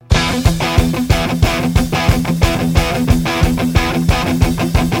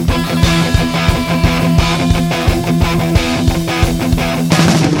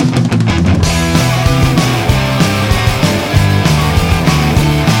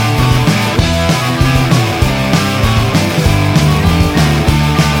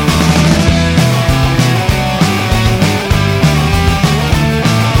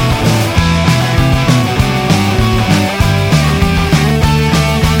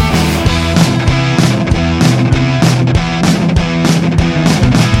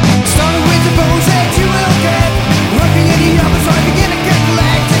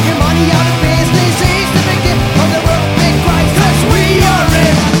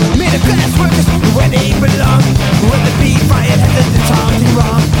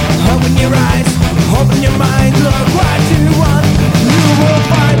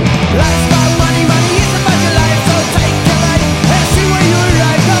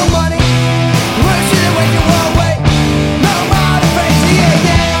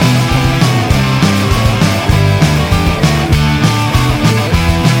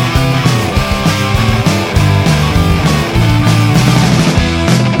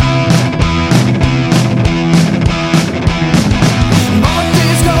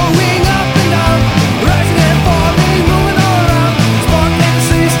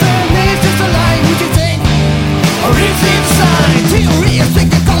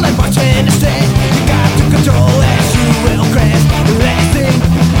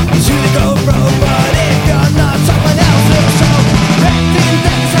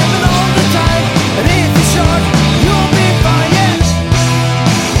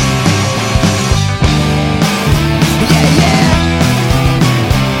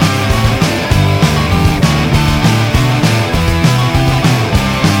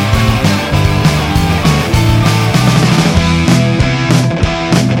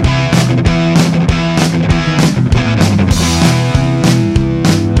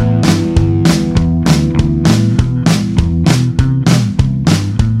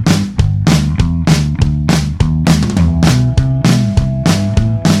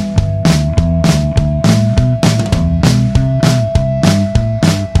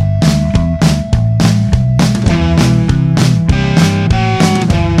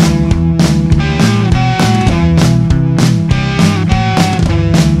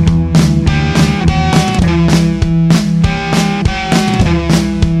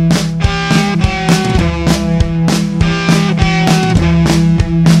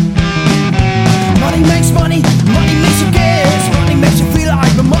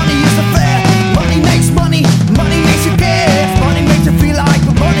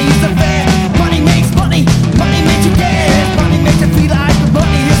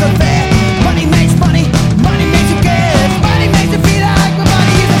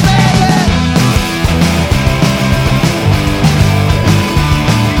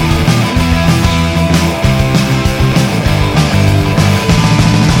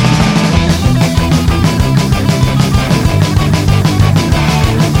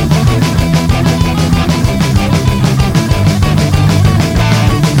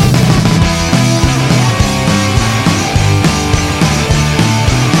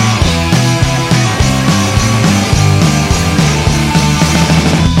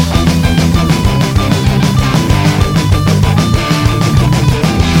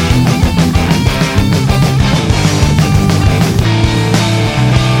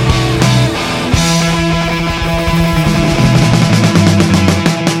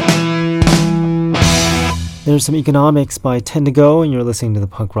There's some economics by 10 to Go, and you're listening to the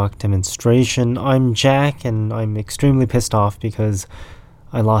punk rock demonstration. I'm Jack, and I'm extremely pissed off because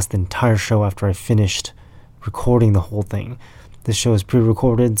I lost the entire show after I finished recording the whole thing. This show is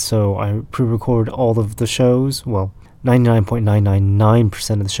pre-recorded, so I pre-record all of the shows. Well, 99.999%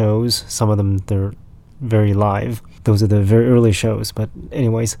 of the shows. Some of them, they're very live. Those are the very early shows. But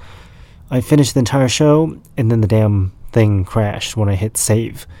anyways, I finished the entire show, and then the damn thing crashed when I hit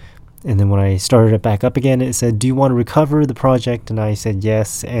save. And then when I started it back up again, it said, "Do you want to recover the project?" And I said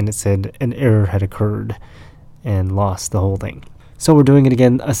yes, and it said an error had occurred and lost the whole thing. So we're doing it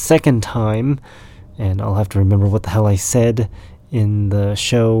again a second time, and I'll have to remember what the hell I said in the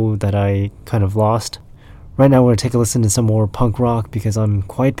show that I kind of lost. Right now we're going to take a listen to some more punk rock because I'm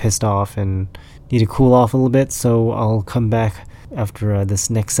quite pissed off and need to cool off a little bit, so I'll come back after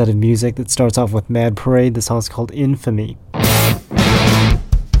this next set of music that starts off with Mad Parade. The song's called Infamy.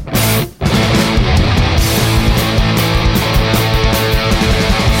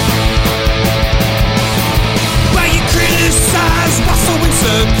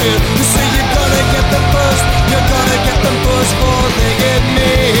 You say you're gonna get them first, you're gonna get them first before they get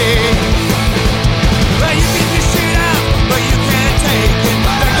me. Well, you beat the shit out, but you can't take it.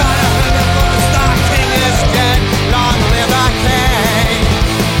 They're gonna hurt it first, our king is dead. Long live our king.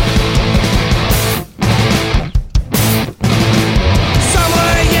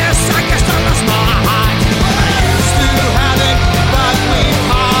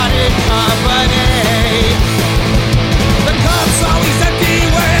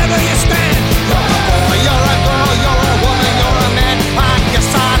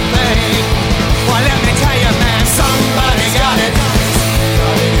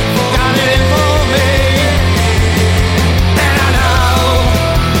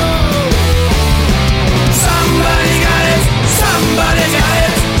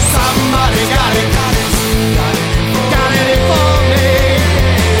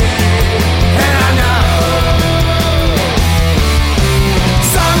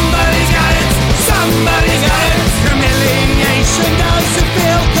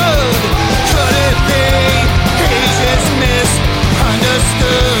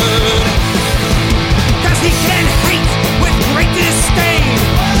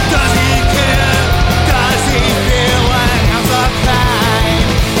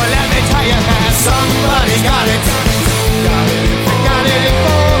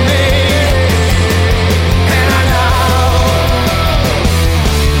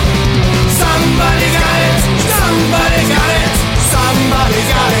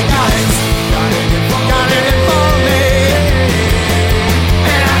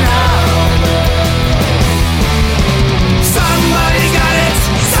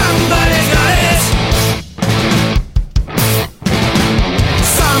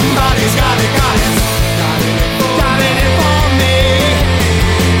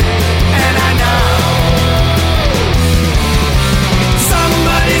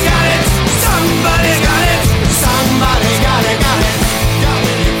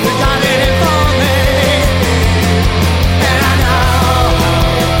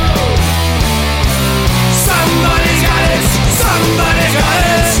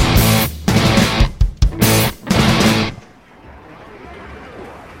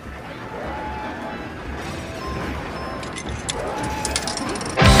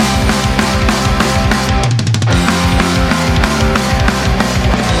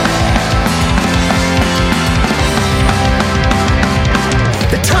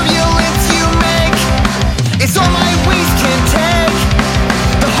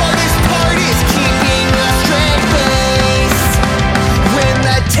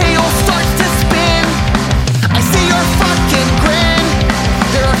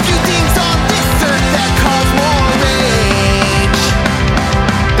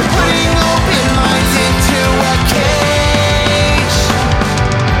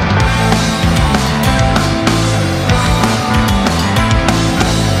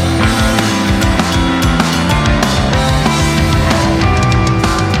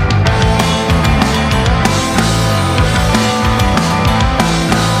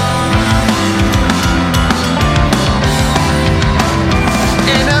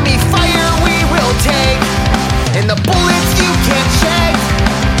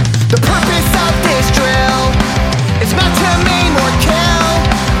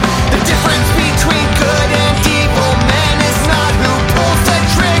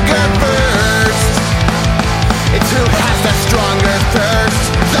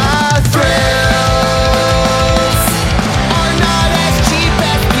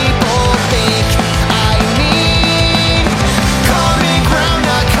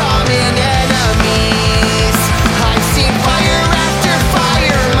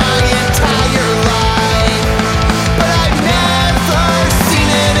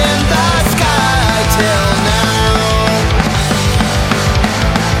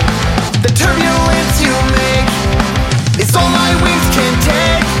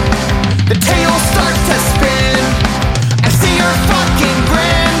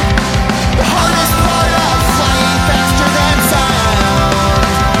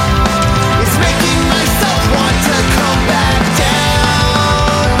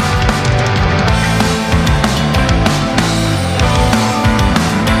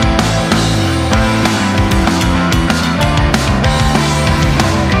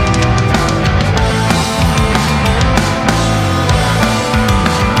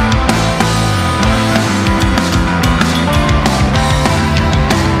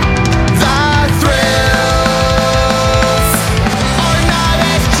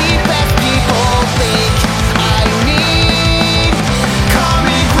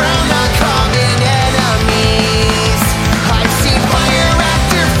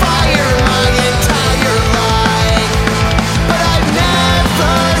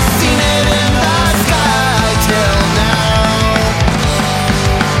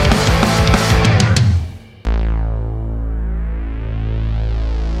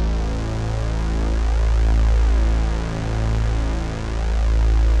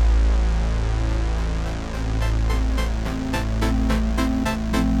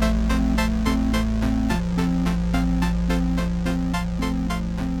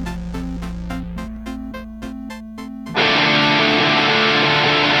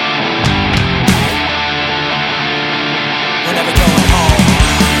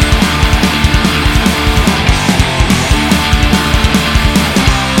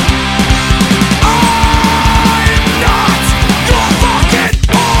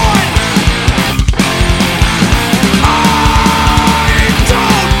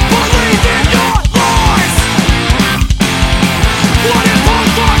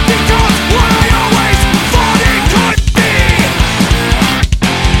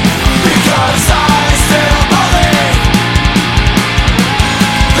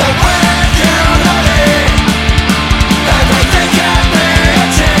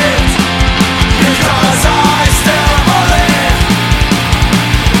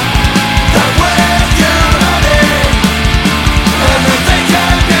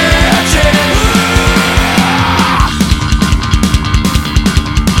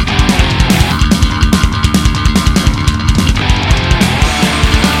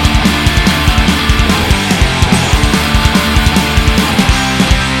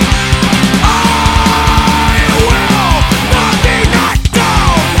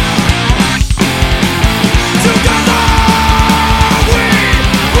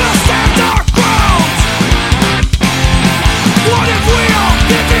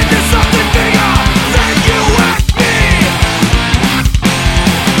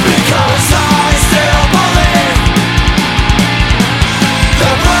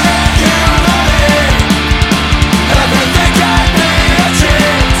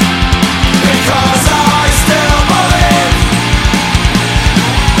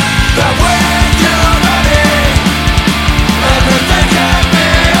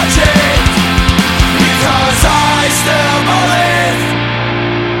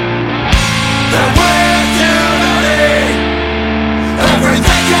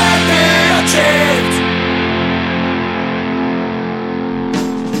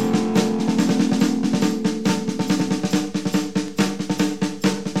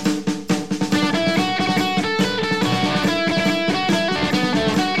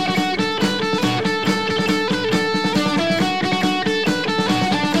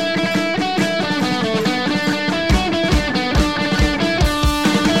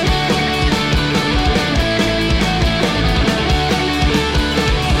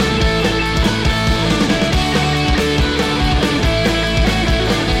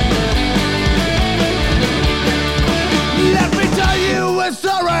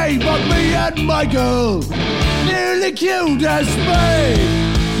 and Michael nearly killed as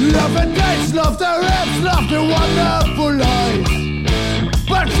me. Love and dance, love the raps, love the wonderful life.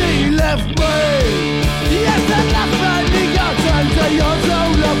 But she left me. Yes, I left my niggas and they also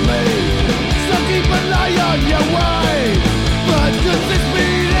love me. So keep an eye on your way. But could this be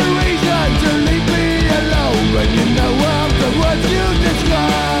the reason to leave me alone when you know all the words you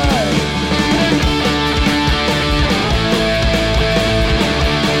describe?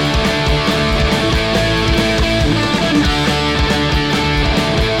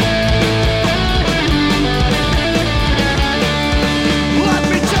 Let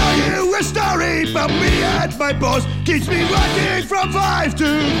me tell you a story about me and my boss. Keeps me working from 5 to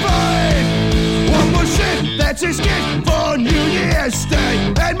 5. One more shift, that's his gift for New Year's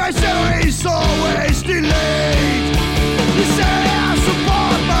Day. And my salary's always delayed. You say I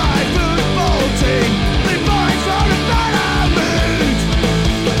support my football team. They fight for a better mood.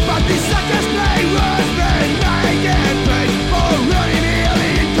 But these suckers play worse than I get paid for running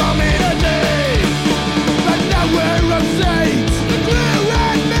nearly in community. But now we're on stage, you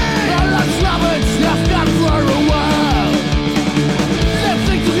and me. All those lovers have gone for a while. Let's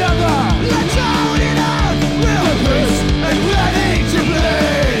sing together. Let's shout it out. We're pissed and ready to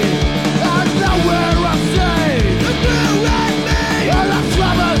play. And now we're on stage, you and me. All those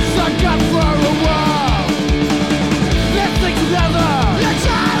lovers have gone for a while. Let's sing together. Let's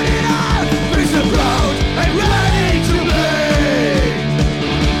shout it out. Pissed and proud and ready to play.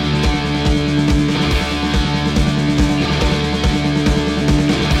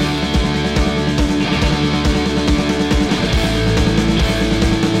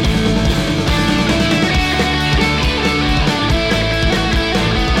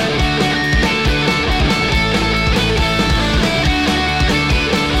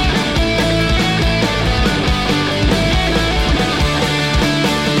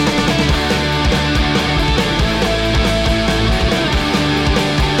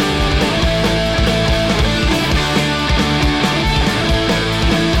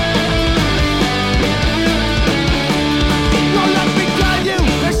 Now let me tell you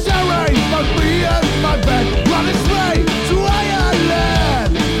a story about me and my band running straight to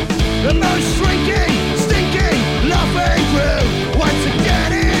Ireland. The most shrinking, stinking, laughing crew once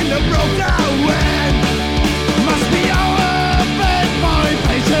again in the broken wind. Must be our bad boy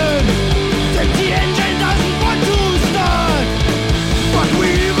patient that the engine doesn't want to start. But we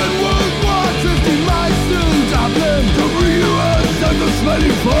even would want 50 miles to Dublin to realize that the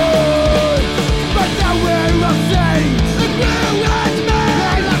smelly fun. But now we're on stage, the crew and me.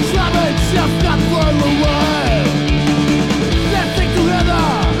 And I'm troubled, self-got for a while. Let's sing together,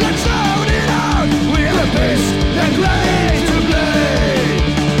 let's shout it out. We're pissed and ready to play.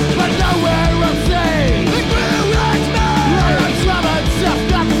 But now we're on stage, the crew and me. And I'm troubled,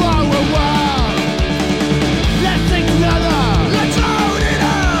 self-got for a while. Let's sing together, let's shout it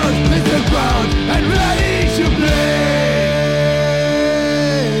out. Listen proud and ready to play.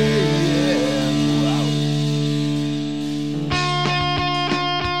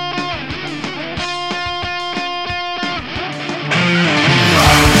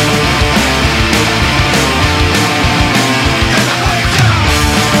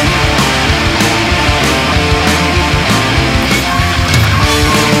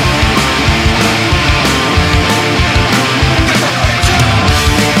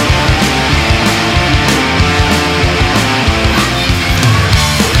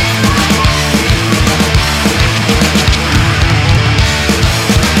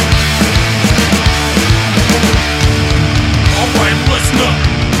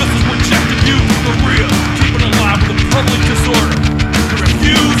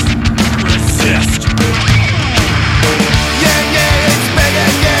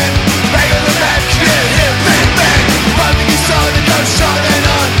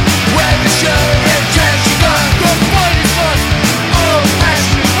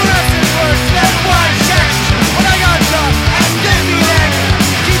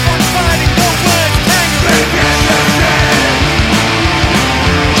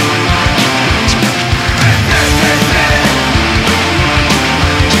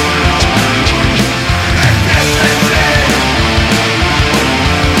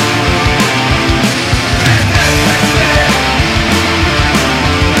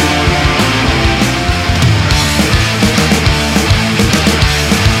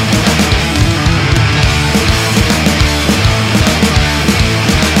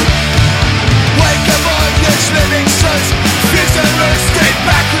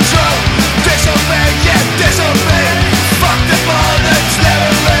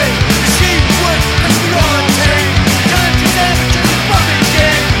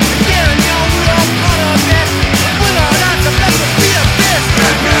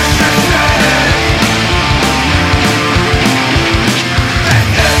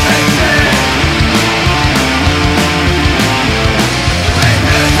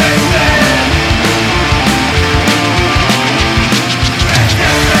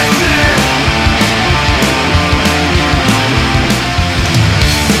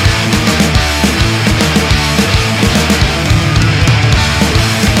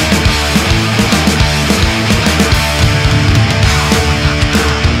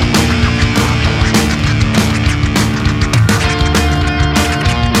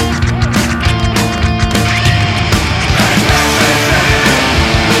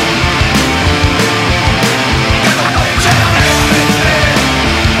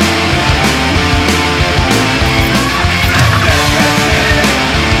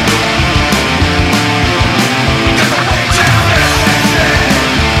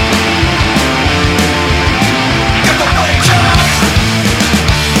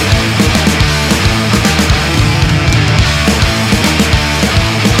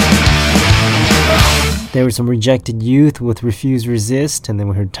 There were some Rejected Youth with Refuse Resist, and then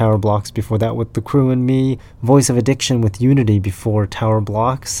we heard Tower Blocks before that with The Crew and Me, Voice of Addiction with Unity before Tower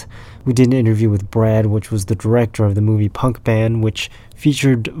Blocks. We did an interview with Brad, which was the director of the movie Punk Band, which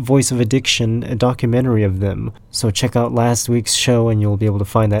featured Voice of Addiction, a documentary of them. So check out last week's show and you'll be able to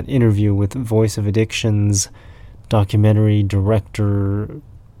find that interview with Voice of Addiction's documentary director,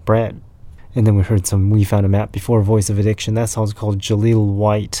 Brad. And then we heard some We Found a Map before Voice of Addiction. That song's called Jaleel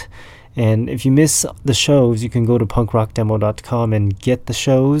White. And if you miss the shows, you can go to punkrockdemo.com and get the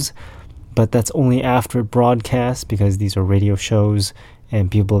shows, but that's only after it broadcasts because these are radio shows,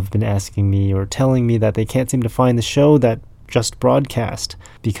 and people have been asking me or telling me that they can't seem to find the show that just broadcast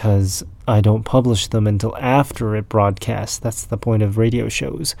because I don't publish them until after it broadcasts. That's the point of radio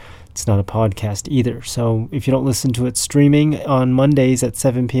shows. It's not a podcast either. So if you don't listen to it streaming on Mondays at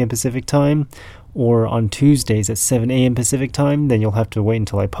 7 p.m. Pacific time, or on Tuesdays at 7 a.m. Pacific time, then you'll have to wait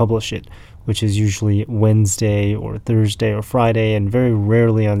until I publish it, which is usually Wednesday or Thursday or Friday, and very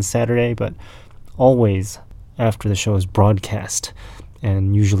rarely on Saturday, but always after the show is broadcast,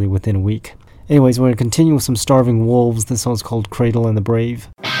 and usually within a week. Anyways, we're going to continue with some Starving Wolves. This song's called Cradle and the Brave.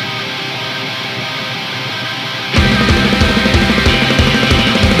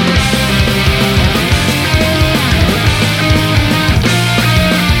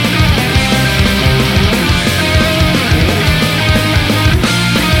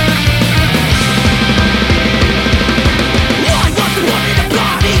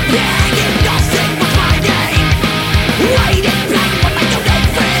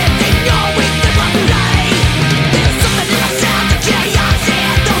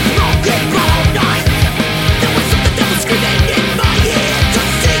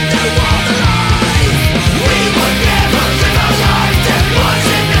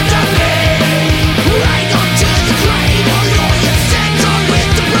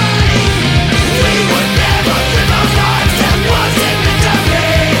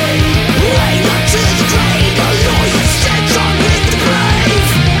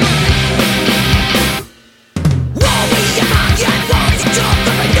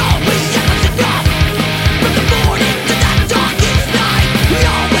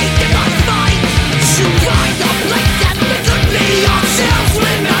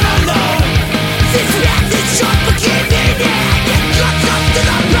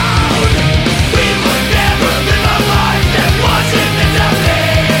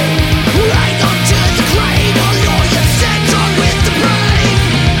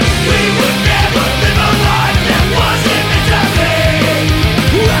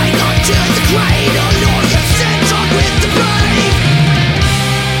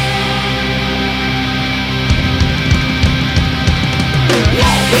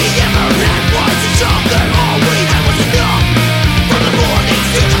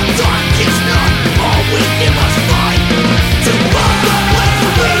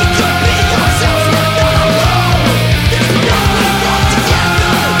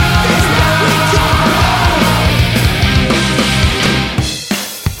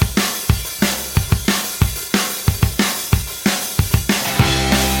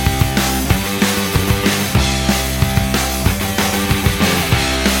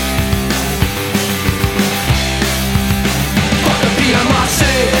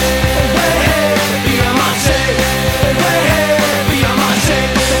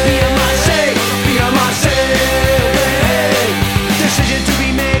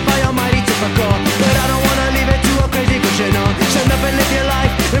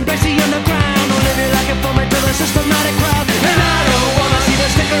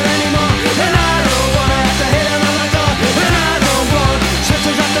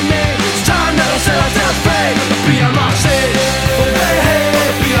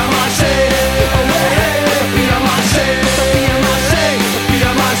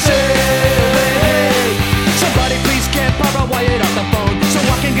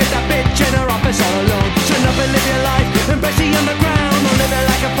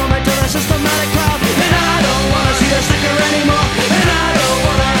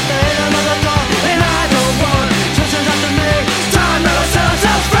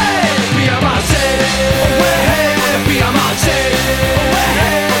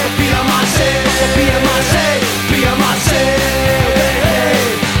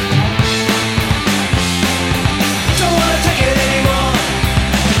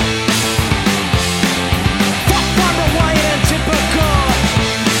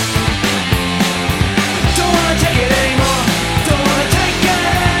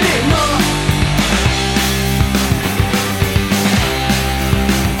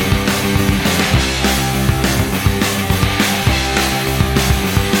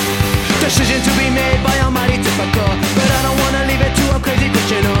 Decision to be made by a hardcore, but I don't wanna leave it to a crazy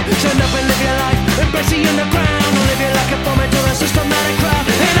Christian. Stand up and live your life, embrace the underground, or live your life conforming to the systematic crowd.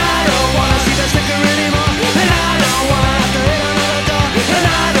 And I don't wanna see the sticker anymore, and I don't wanna have to hit another door, and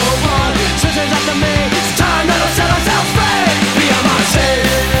I don't want citizens after me. It's time that we'll set ourselves free. Be on my side,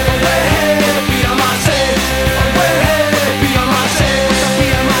 away, be on my side, away, be on my side, be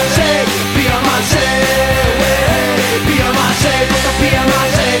on my side, be on my side, away, be on my side, be on my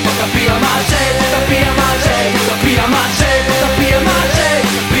side, be on my side, be on my side, be on my side, be on my side,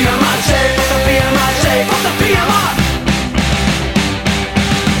 be on my side, be on my side, be on my.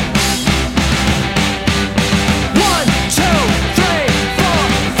 1, 2, 3, 4,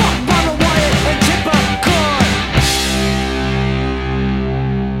 fuck Barbara Wyatt and Tipper Gore.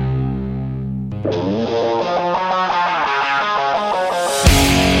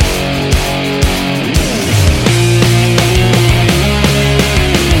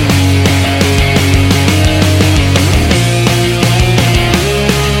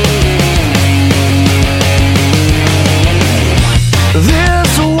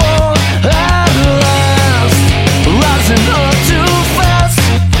 This war at last, rising up too fast.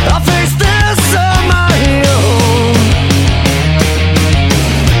 I face this on my own.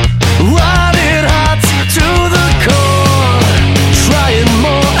 Riding hot to the core, trying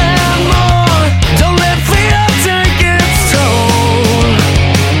more and more. Don't let fear take its toll.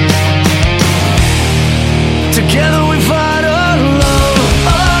 Together we fight alone,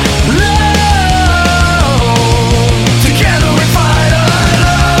 alone. Together we fight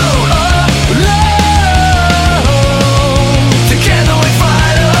alone, alone. Together we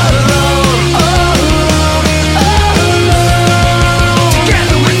fight alone, alone, alone.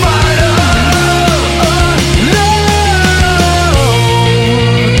 Together we fight alone,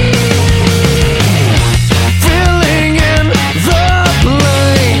 filling in the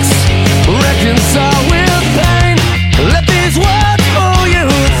blanks, reconcile with pain. Let these words pull you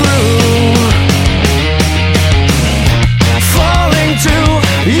through. Falling to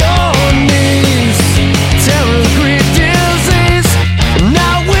your knees, terror, greed, disease.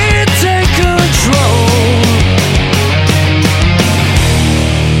 Now we take control.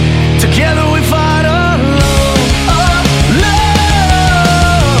 Together we fight alone, alone.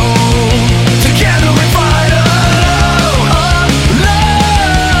 Together we fight alone, alone.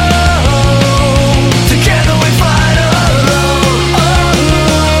 Together we fight alone,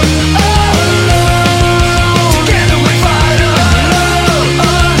 alone, alone. Together we fight alone,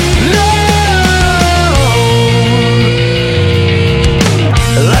 alone.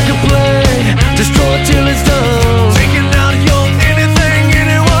 Like a plague, destroy till it's done. Taking out your anything,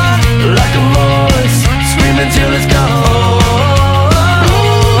 anyone. Like a voice, screaming till it's gone.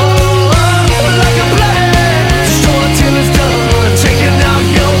 Like a plague, destroy till it's done. Taking out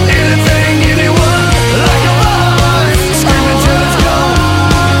your anything, anyone. Like a voice, screaming till it's gone.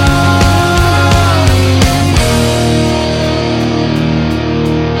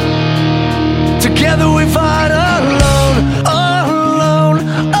 Together we fight alone, alone,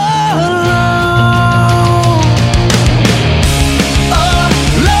 alone.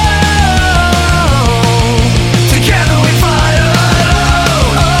 Alone. Together we fight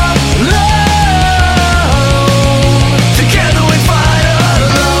alone, alone. Together we fight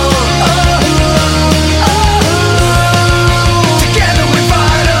alone, alone, alone. Together we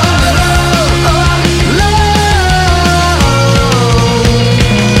fight alone,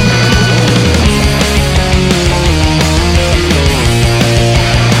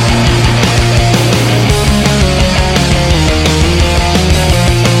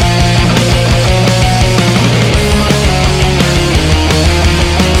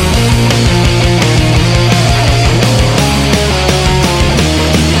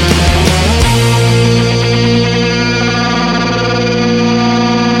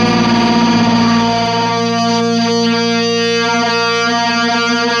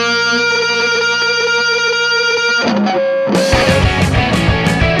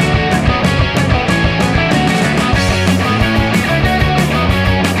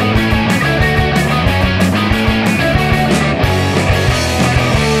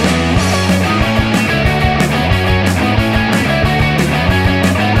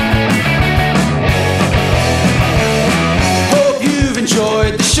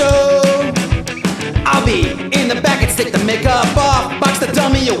 Take the makeup off, box the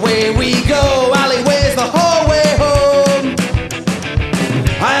dummy, away we go. Alleyways the whole way home.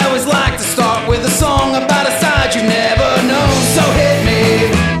 I always like to start with a song about a side you never known. So hit me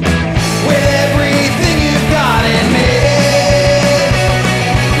with everything you've got in me.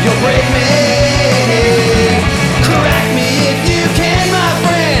 You'll break me, crack me if you can, my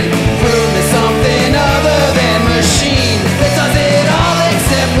friend. Prove me something other than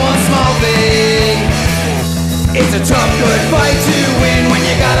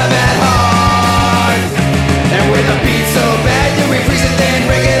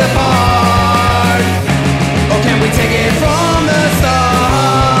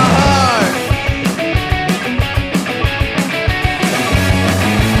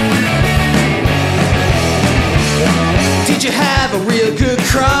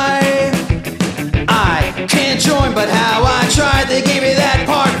cry. I can't join, but how I tried. They gave me that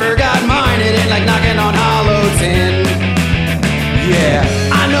part, forgot mine. It ain't like knocking on hollow tin. Yeah,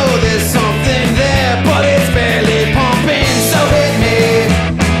 I know there's something there, but it's barely pumping. So hit me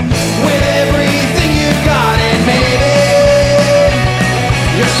with everything you got, and maybe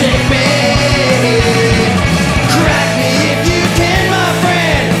you'll shake me. Crack me if you can, my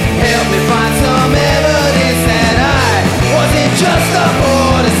friend. Help me find some evidence that I wasn't just a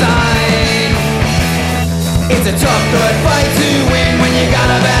poor design. It's a tough, good fight to win when you got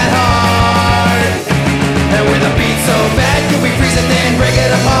a bad heart. And with a beat so bad, could we freeze it then break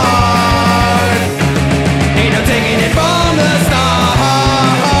it apart? Ain't no taking it from the start.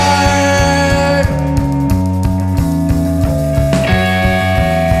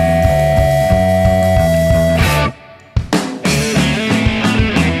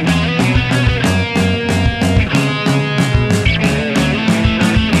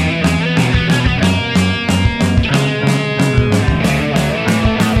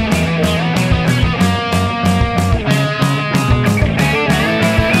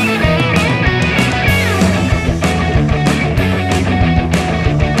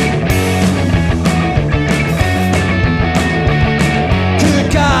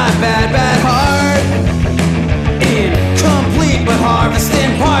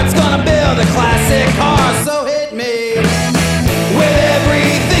 Harvesting parts, gonna build a classic car. So hit me with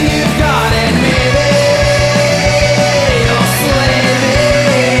everything you've got, and maybe you'll slay me.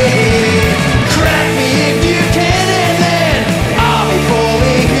 Crack me if you can, and then I'll be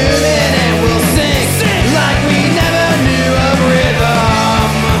fully human, and we'll sing like we never knew of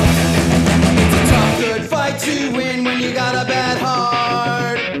rhythm. It's a tough, good fight to win when you got a bad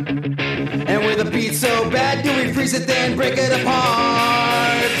heart. And with a beat so bad, do we freeze it then break it apart?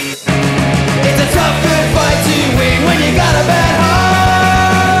 It's a tough, good fight to win when you got a bad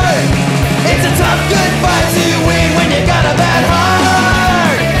heart. It's a tough, good fight to win when you got a bad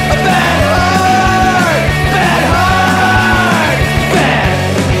heart. A bad heart, bad heart, bad.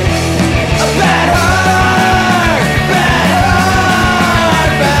 A bad heart, bad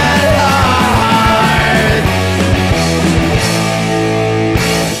heart, bad heart.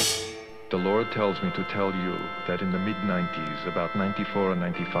 The Lord tells me to tell you that in the mid-90s, about 94 or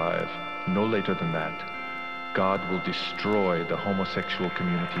 95, no later than that, God will destroy the homosexual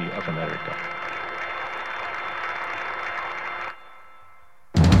community of America.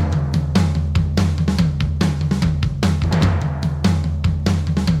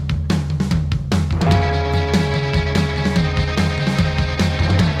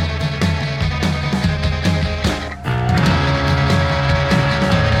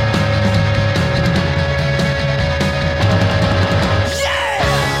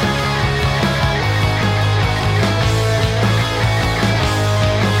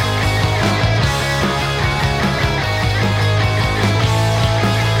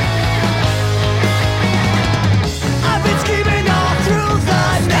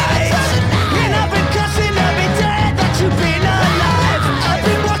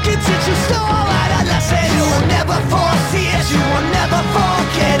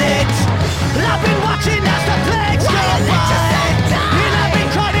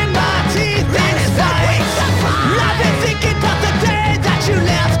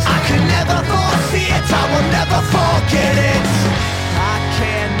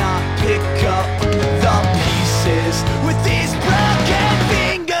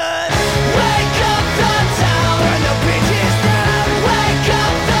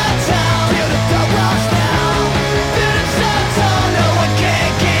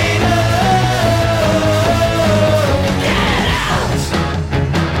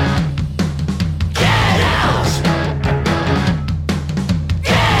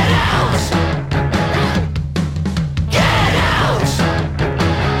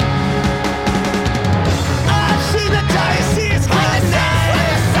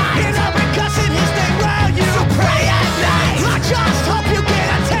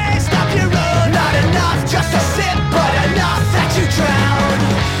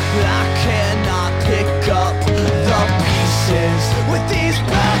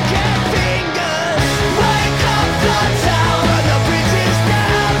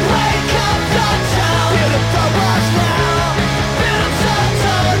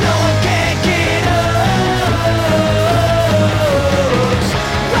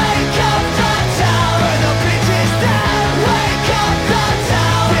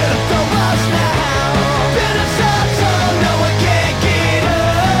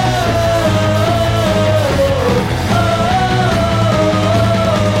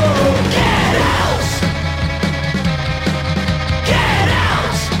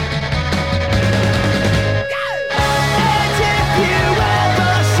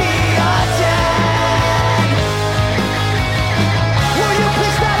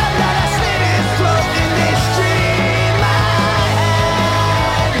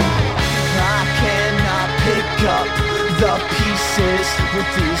 pieces with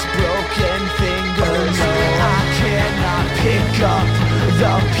these broken fingers. I cannot pick up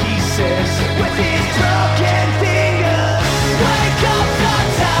the pieces with these broken fingers. Wake up the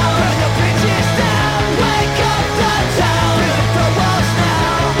town, burn the bridges down. Wake up the town, build the walls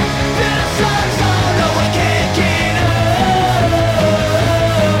now. Build a sun so no one can get out.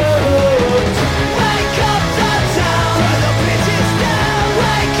 Wake up the town, burn the bridges down.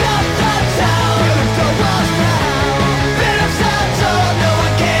 Wake up the town, build the walls now. Build a sun so no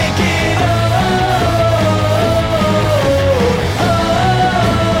one can get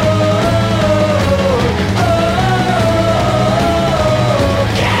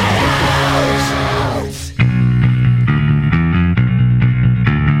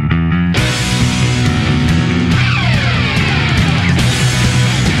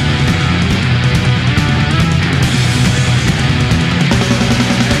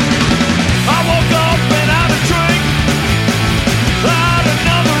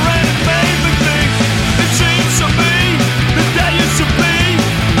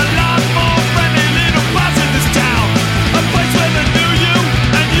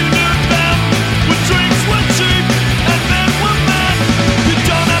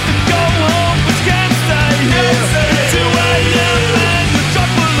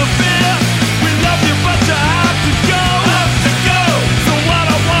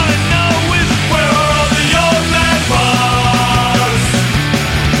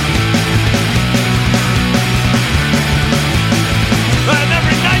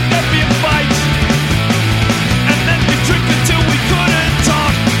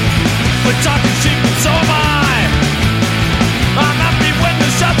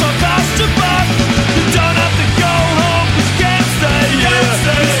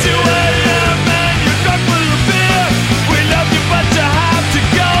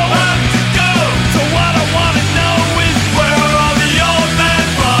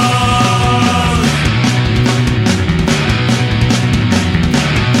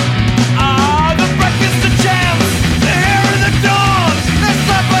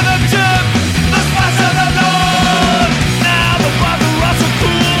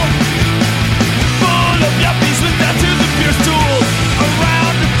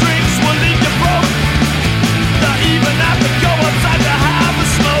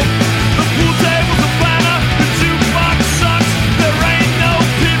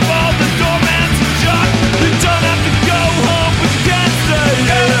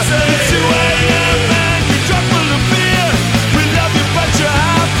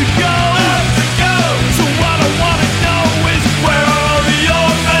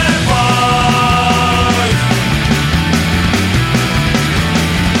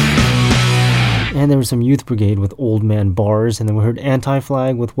There was some Youth Brigade with Old Man Bars, and then we heard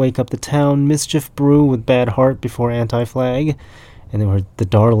Anti-Flag with Wake Up the Town, Mischief Brew with Bad Heart before Anti-Flag, and then we heard The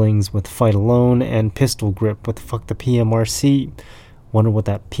Darlings with Fight Alone, and Pistol Grip with Fuck the PMRC. Wonder what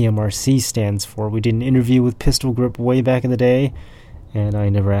that PMRC stands for. We did an interview with Pistol Grip way back in the day, and I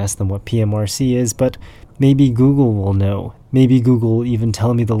never asked them what PMRC is, but maybe Google will know. Maybe Google will even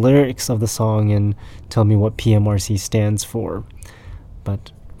tell me the lyrics of the song and tell me what PMRC stands for.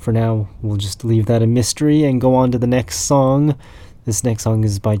 But for now, we'll just leave that a mystery and go on to the next song. This next song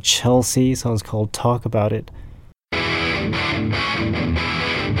is by Chelsea. The song's called Talk About It.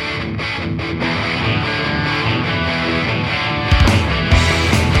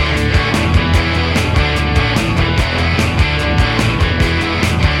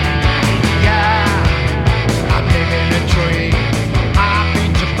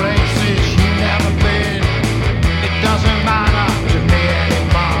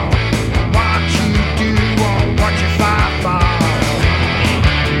 Fight for.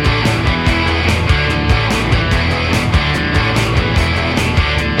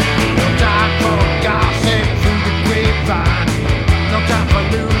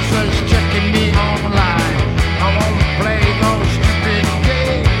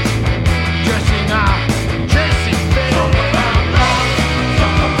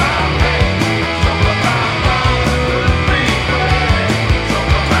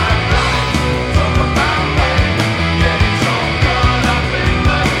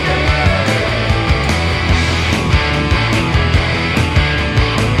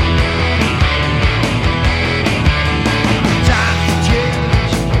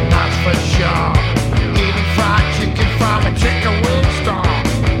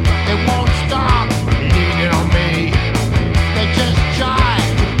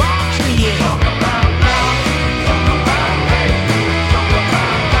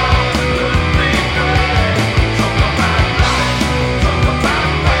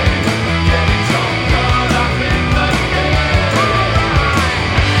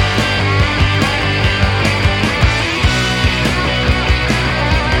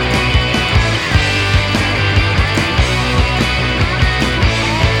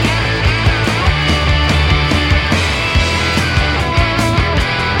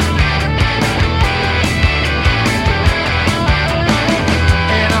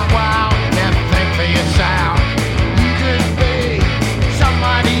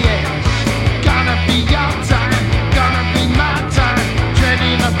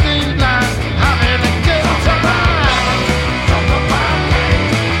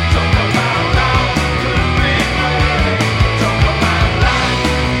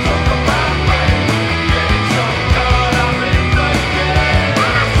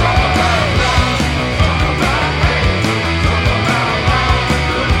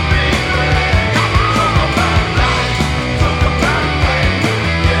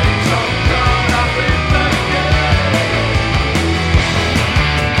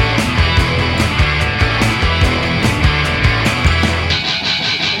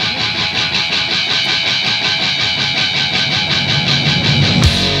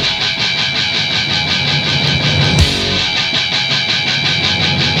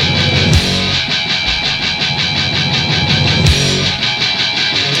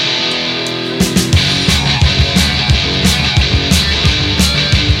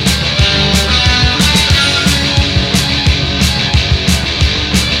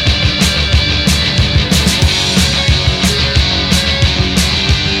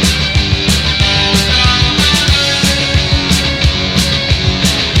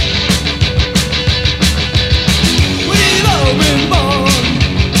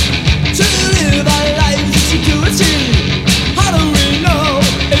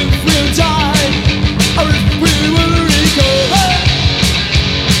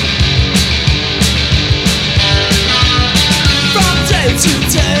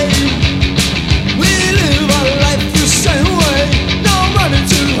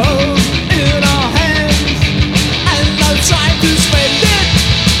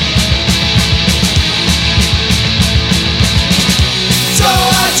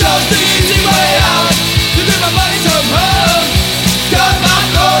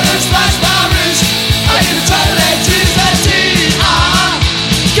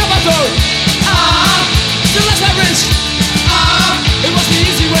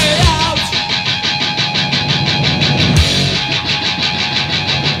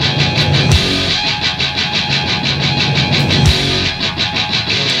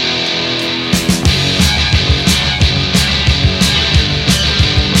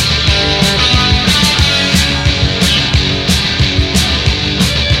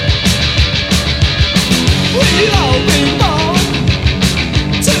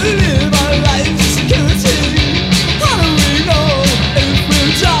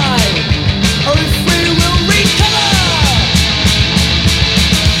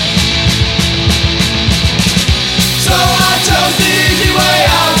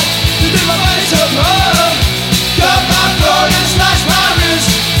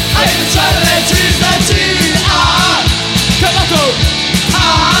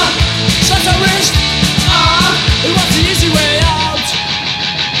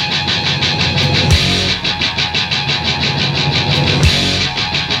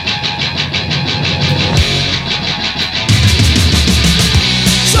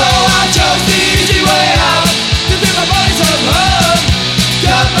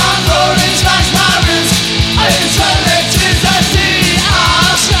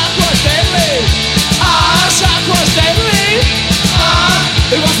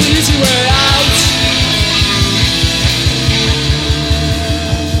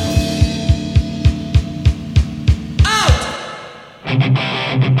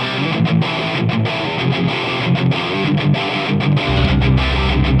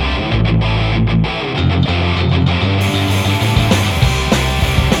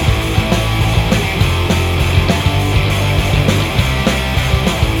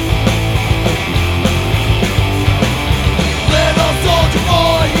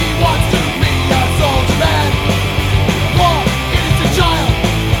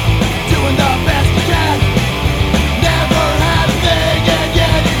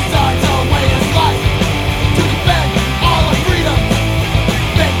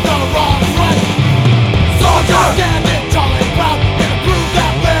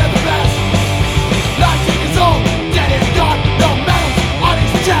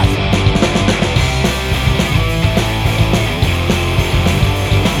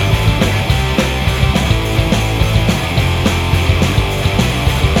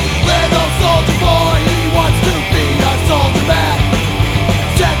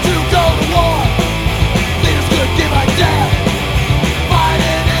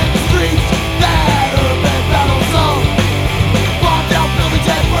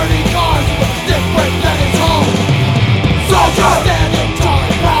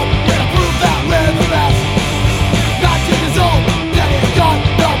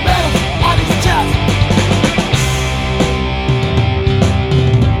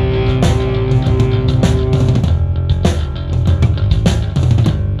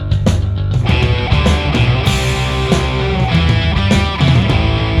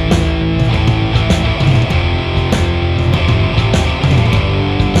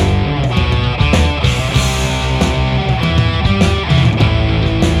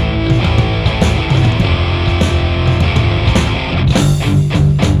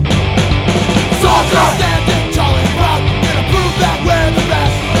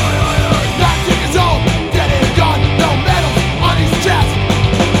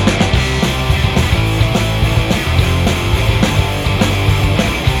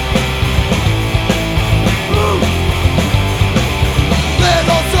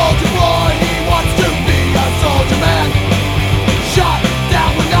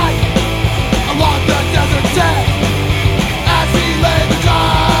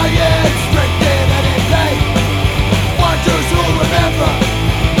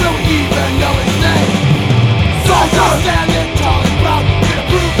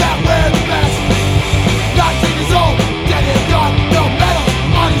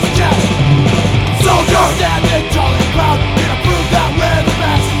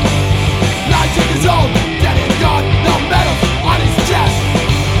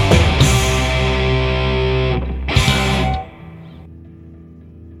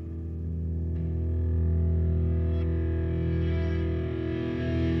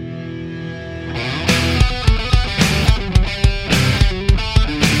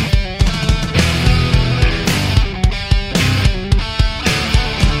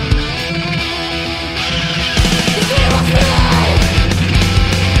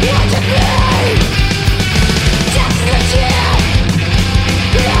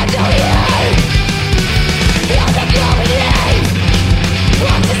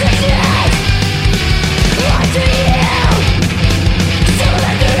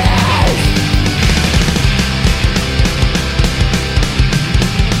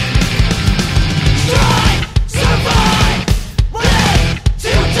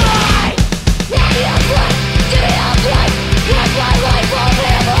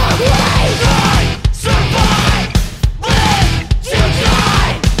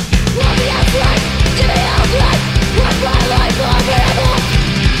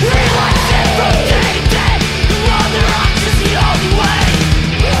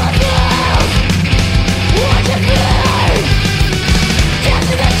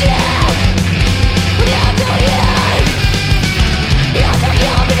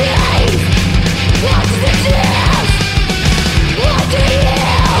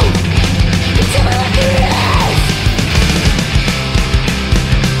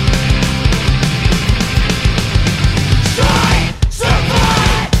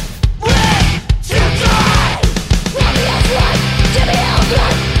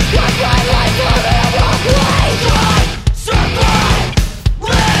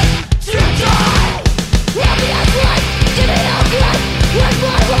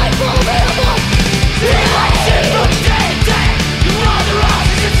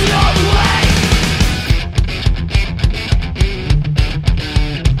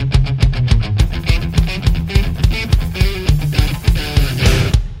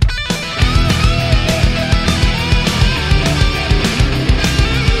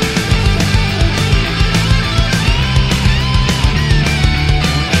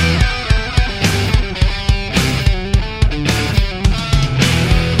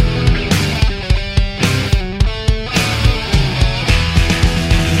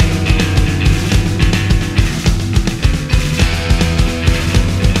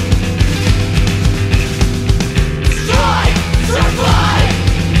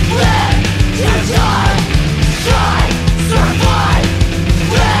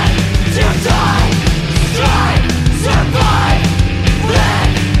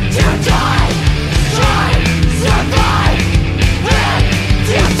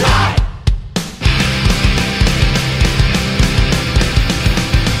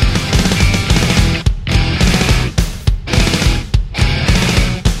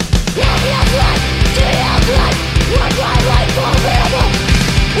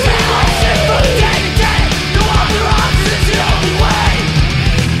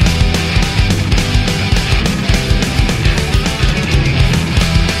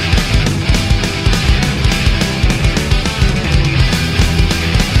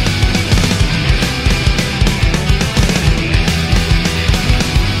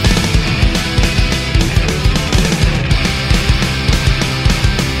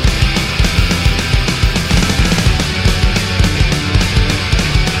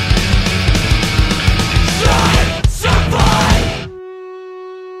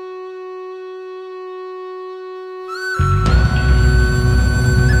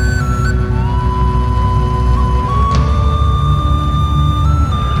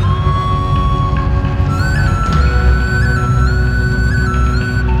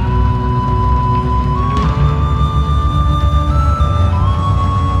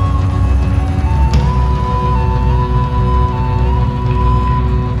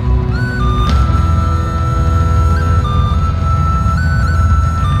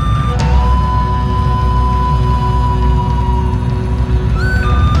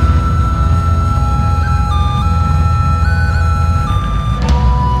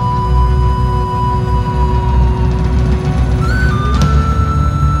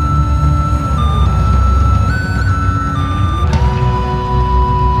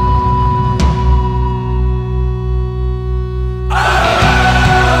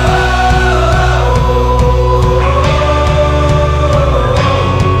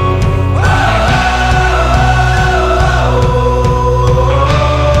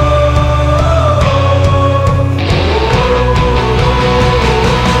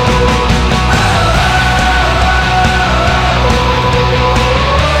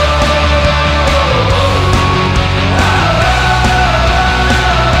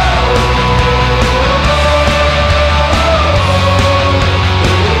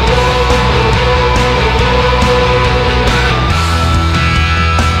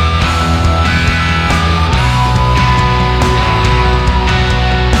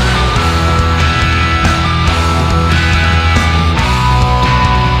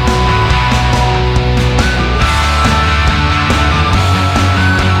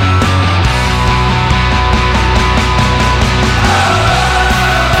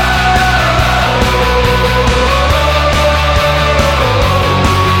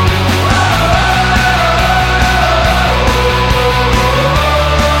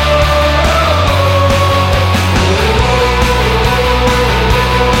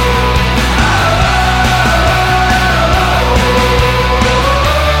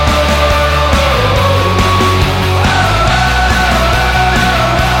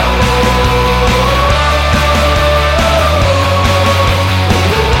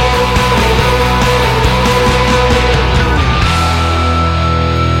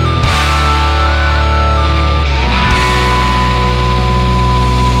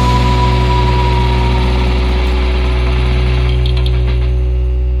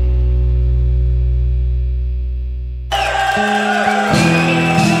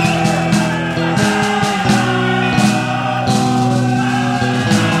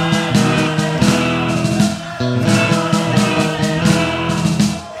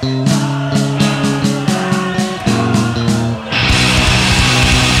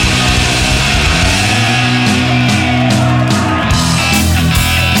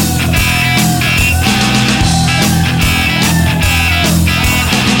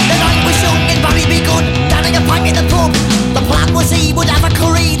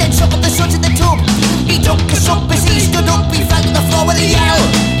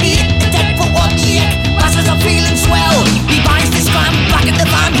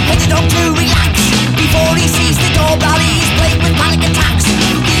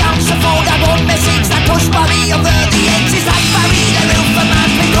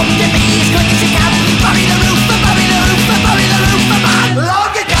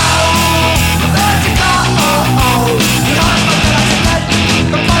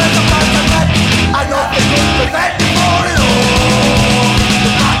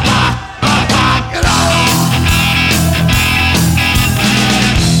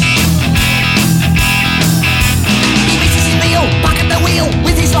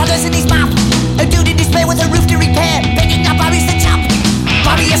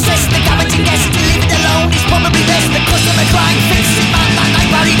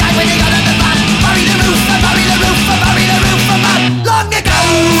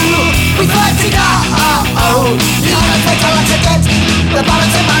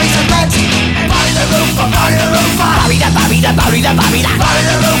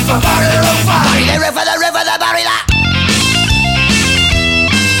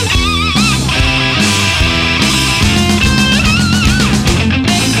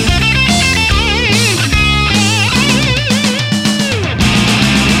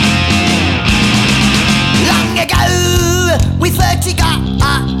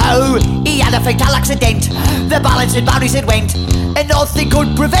 dent. The balance and boundaries it went, and nothing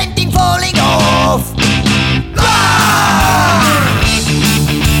could prevent him falling off.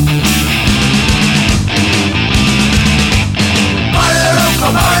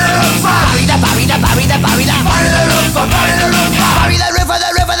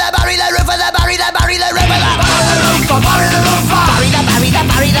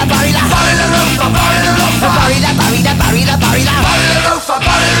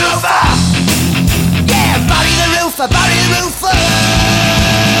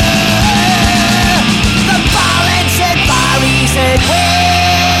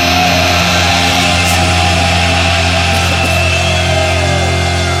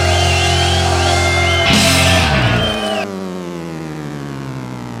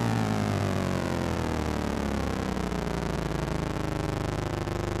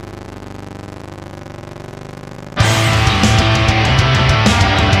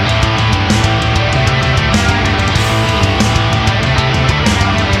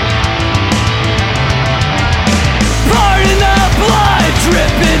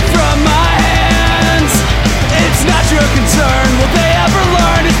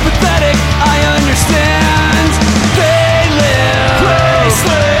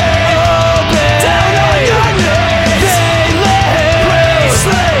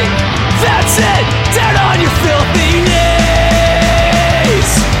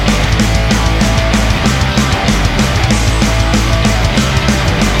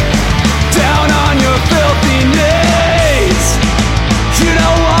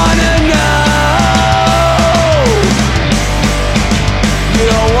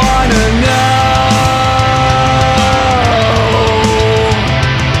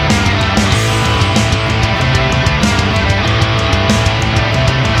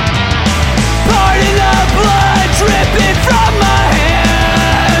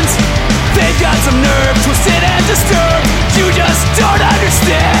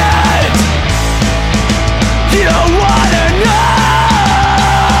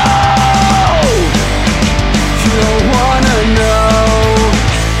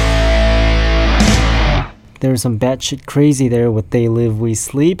 There's some batshit crazy there with They Live, We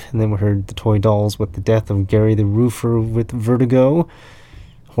Sleep, and then we heard the Toy Dolls with the death of Gary the Roofer with Vertigo.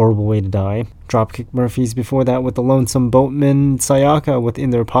 Horrible way to die. Dropkick Murphys before that with the Lonesome Boatman. Sayaka with In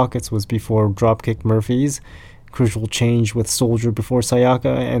Their Pockets was before Dropkick Murphys. Crucial Change with Soldier before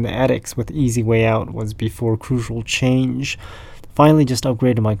Sayaka, and the Addicts with Easy Way Out was before Crucial Change. Finally just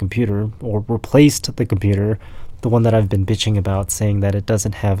upgraded my computer, or replaced the computer, the one that I've been bitching about, saying that it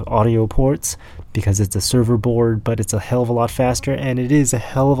doesn't have audio ports because it's a server board, but it's a hell of a lot faster, and it is a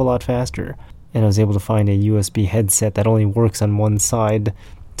hell of a lot faster. And I was able to find a USB headset that only works on one side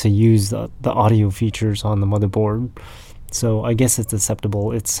to use the audio features on the motherboard. So I guess it's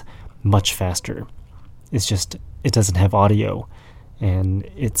acceptable. It's much faster. It's just, it doesn't have audio. And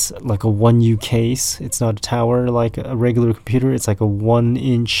it's like a 1U case. It's not a tower like a regular computer. It's like a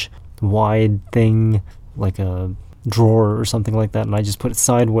 1-inch wide thing, like a drawer or something like that, and I just put it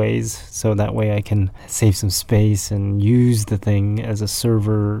sideways so that way I can save some space and use the thing as a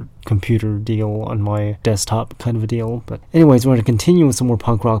server computer deal on my desktop kind of a deal. But anyways, we're going to continue with some more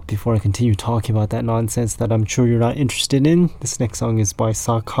punk rock before I continue talking about that nonsense that I'm sure you're not interested in. This next song is by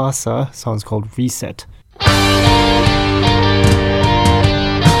Sakasa. The song's called Reset.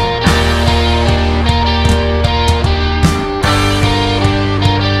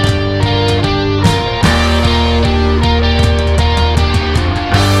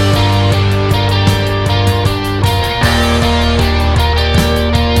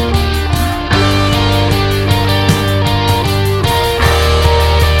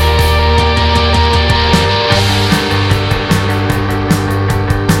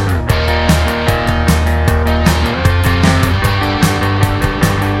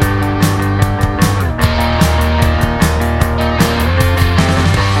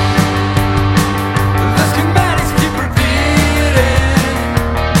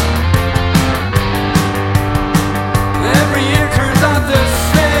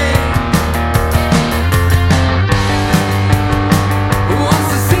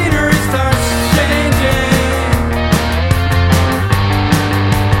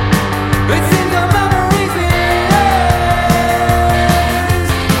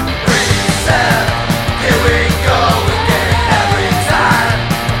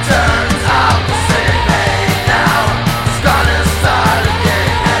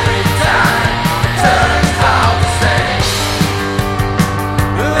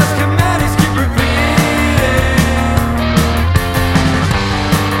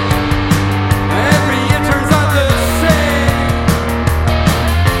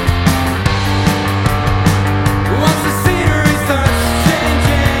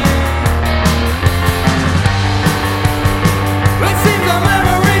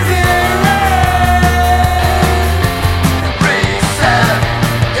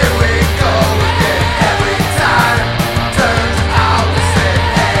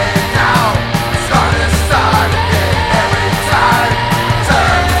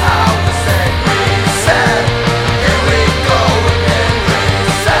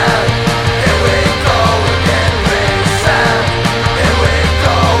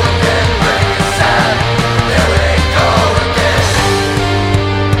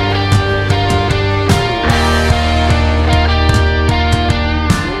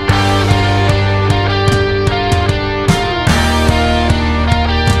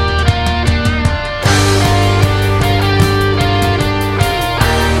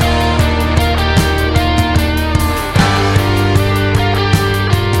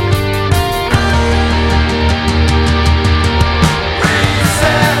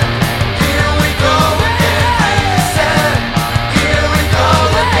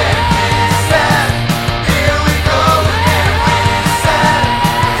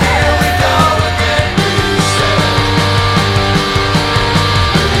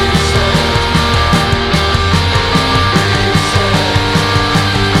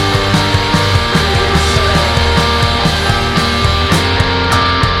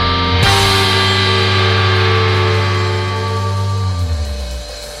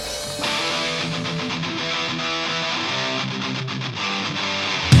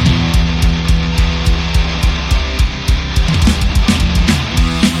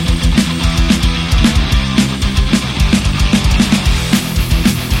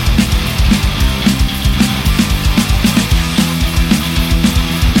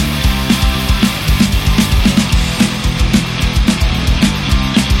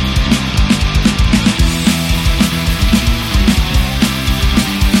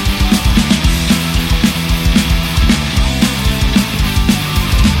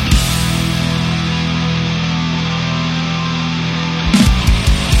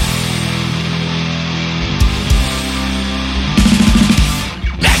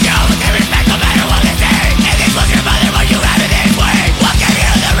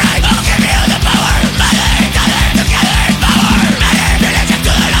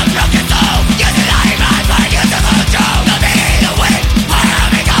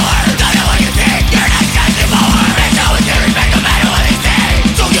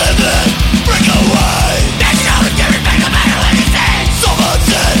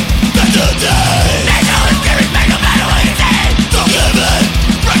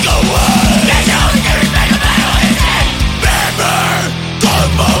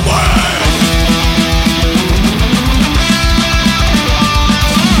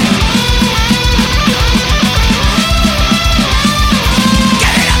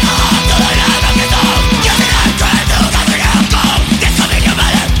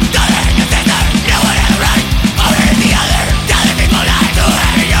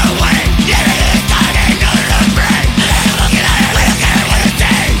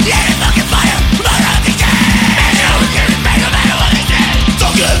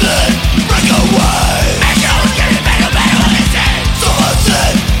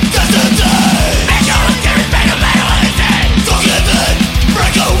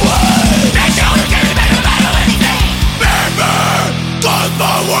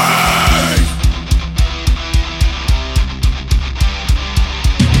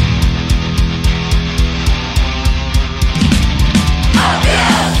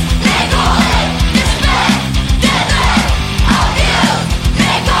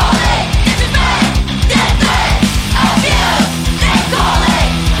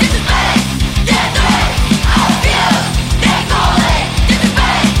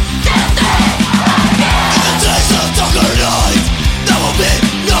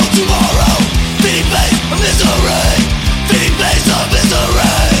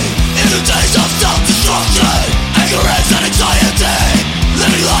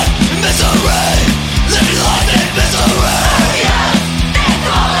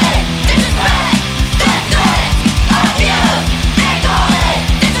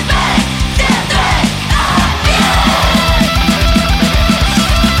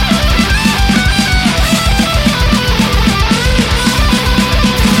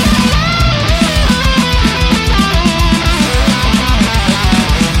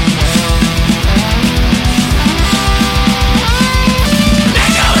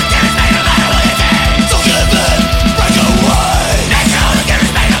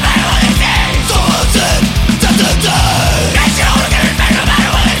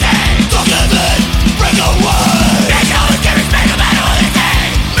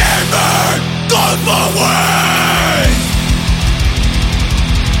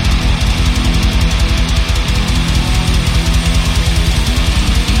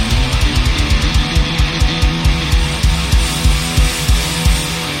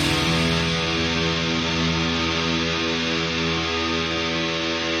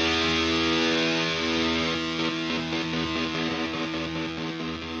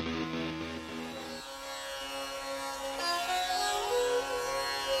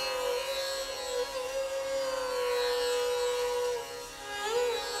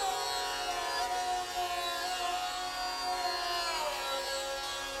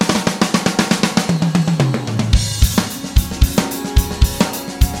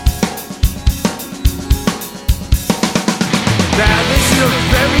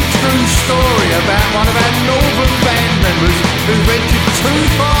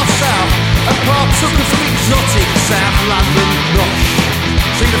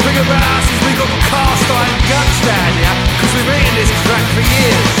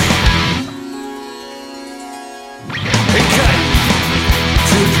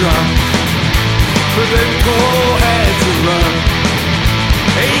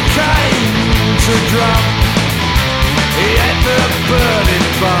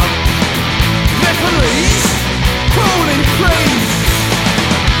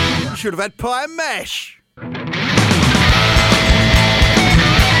 Should have had pie and mash.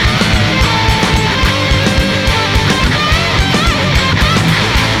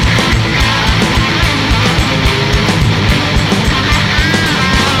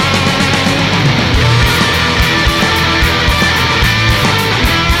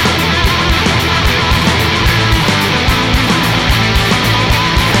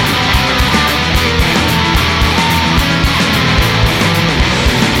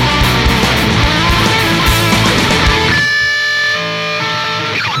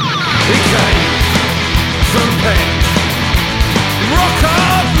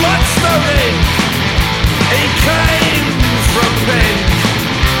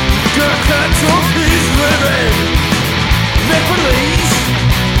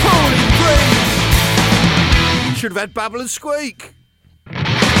 Should have had Bubble and Squeak. He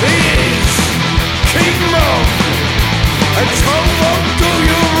is King Long, and Tom won't do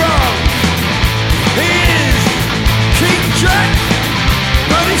you wrong. He is King Jack,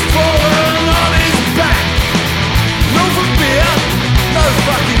 but he's fallen on his back. No for beer, no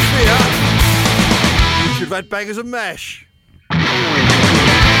fucking fear. Should have had Bangers and Mash.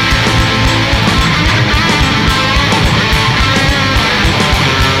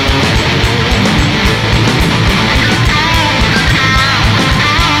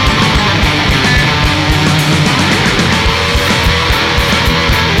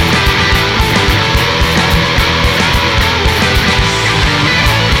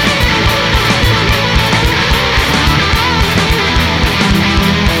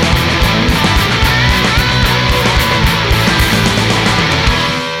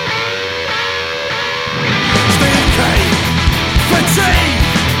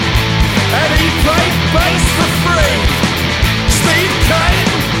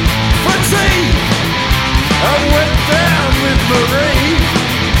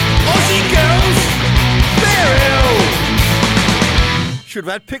 Should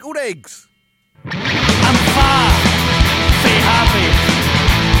have had pickled eggs. I'm far, be happy.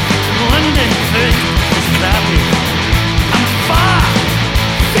 London food is crappy. I'm far,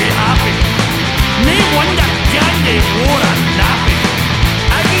 be happy. No wonder Gandhi wore a nappy.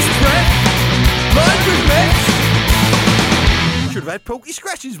 Aggie's breath, mine was mess. Should have had porky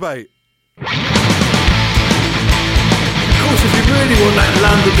scratches, mate. Of course, if you really want that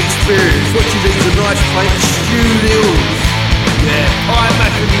London experience, what you need is a nice plate of stewed eels. Yeah, pie,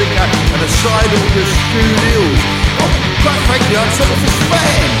 mash and liquor and a side order of stewed eels. Oh, quite frankly, I'd settle for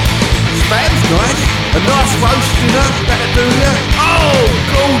spam. Spam's nice. A nice roast dinner, that'll do ya. Oh,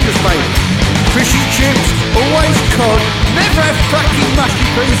 gorgeous, mate. Fishy chips, always cod. Never have fucking mushy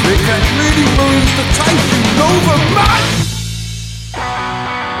peas with it. That really ruins the taste, you northern mud.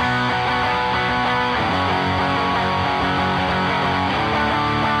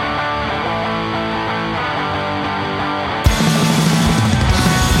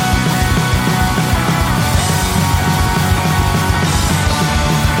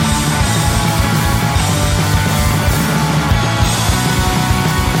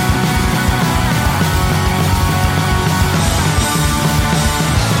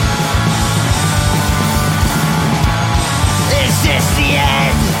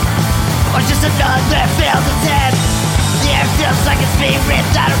 Just another failed attempt. The air feels like it's being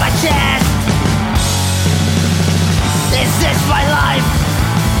ripped out of my chest. Is this my life?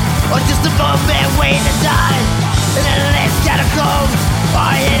 Or just a moment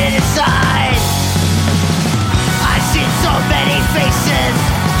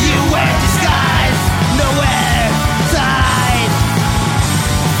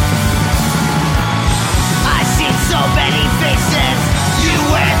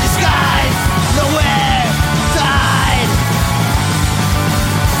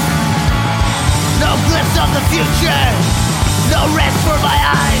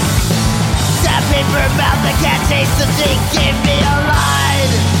your mouth, I can't taste the thing. Give me a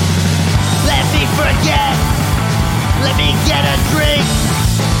line. Let me forget. Let me get a drink.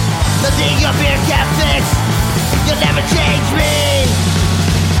 Nothing up here can fix. You'll never change me.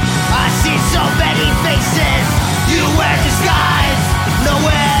 I see so many faces. You wear disguise.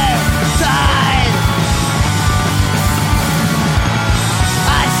 Nowhere to hide.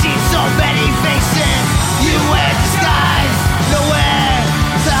 I see so many faces. You wear disguise. Nowhere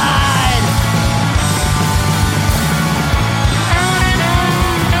to hide.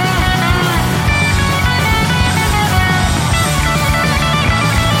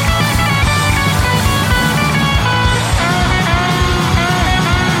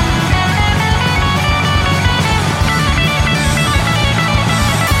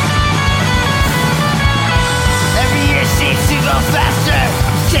 Every year seems to go faster,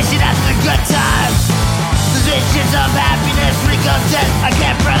 chasing after the good times. The visions of happiness become dead. I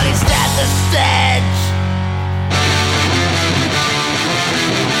can't barely stand the stench.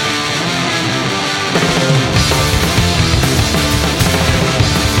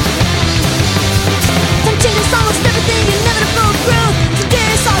 Tempting is almost everything, inevitable growth. Today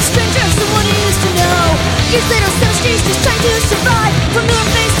I saw a stranger, someone who used to know. Years later, on the streets, just trying to survive. From your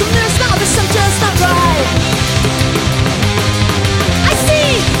face to mirror smile, there's some just not right. I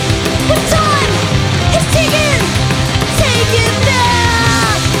see what time is ticking. Take it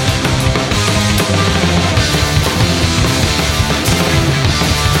back.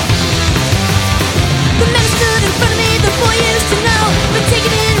 The men stood in front of me, the boy used to know. But take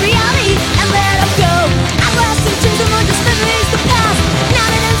it in reality and let him go. At last, some dreams of mine just memories the past. Now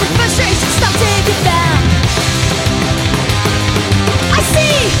that ends with frustration, stop, take it back. I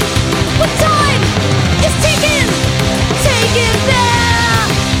see what time is ticking. Take it back.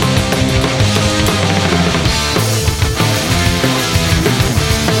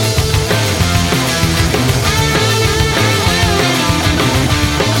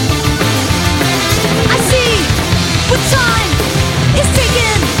 I see what time is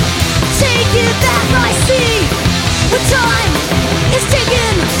ticking. Take it back. I see what time is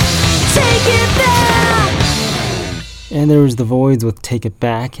ticking. Take it back. And there was The Voids with Take It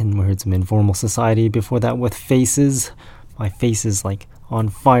Back, and we heard some Informal Society before that with Faces. My face is like on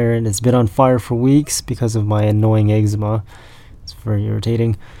fire, and it's been on fire for weeks because of my annoying eczema. It's very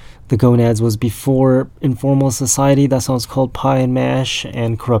irritating. The Gonads was before Informal Society. That song's called Pie and Mash,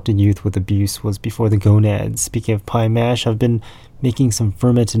 and Corrupted Youth with Abuse was before the Gonads. Speaking of pie and mash, I've been making some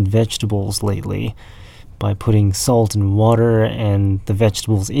fermented vegetables lately by putting salt and water and the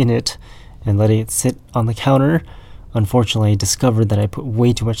vegetables in it and letting it sit on the counter. Unfortunately, I discovered that I put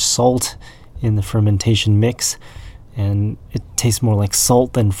way too much salt in the fermentation mix, and it tastes more like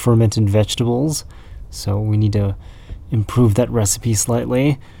salt than fermented vegetables, so we need to improve that recipe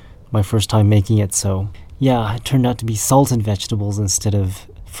slightly. My first time making it, so yeah, it turned out to be salted vegetables instead of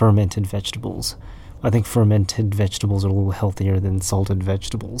fermented vegetables. I think fermented vegetables are a little healthier than salted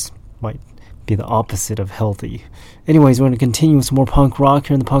vegetables. Might be the opposite of healthy. Anyways, we're going to continue with some more punk rock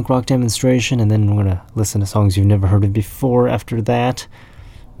here in the punk rock demonstration, and then we're going to listen to songs you've never heard of before after that.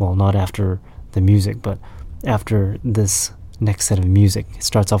 Well, not after the music, but after this next set of music. It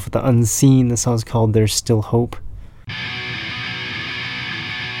starts off with The Unseen. The song's called There's Still Hope. Yeah.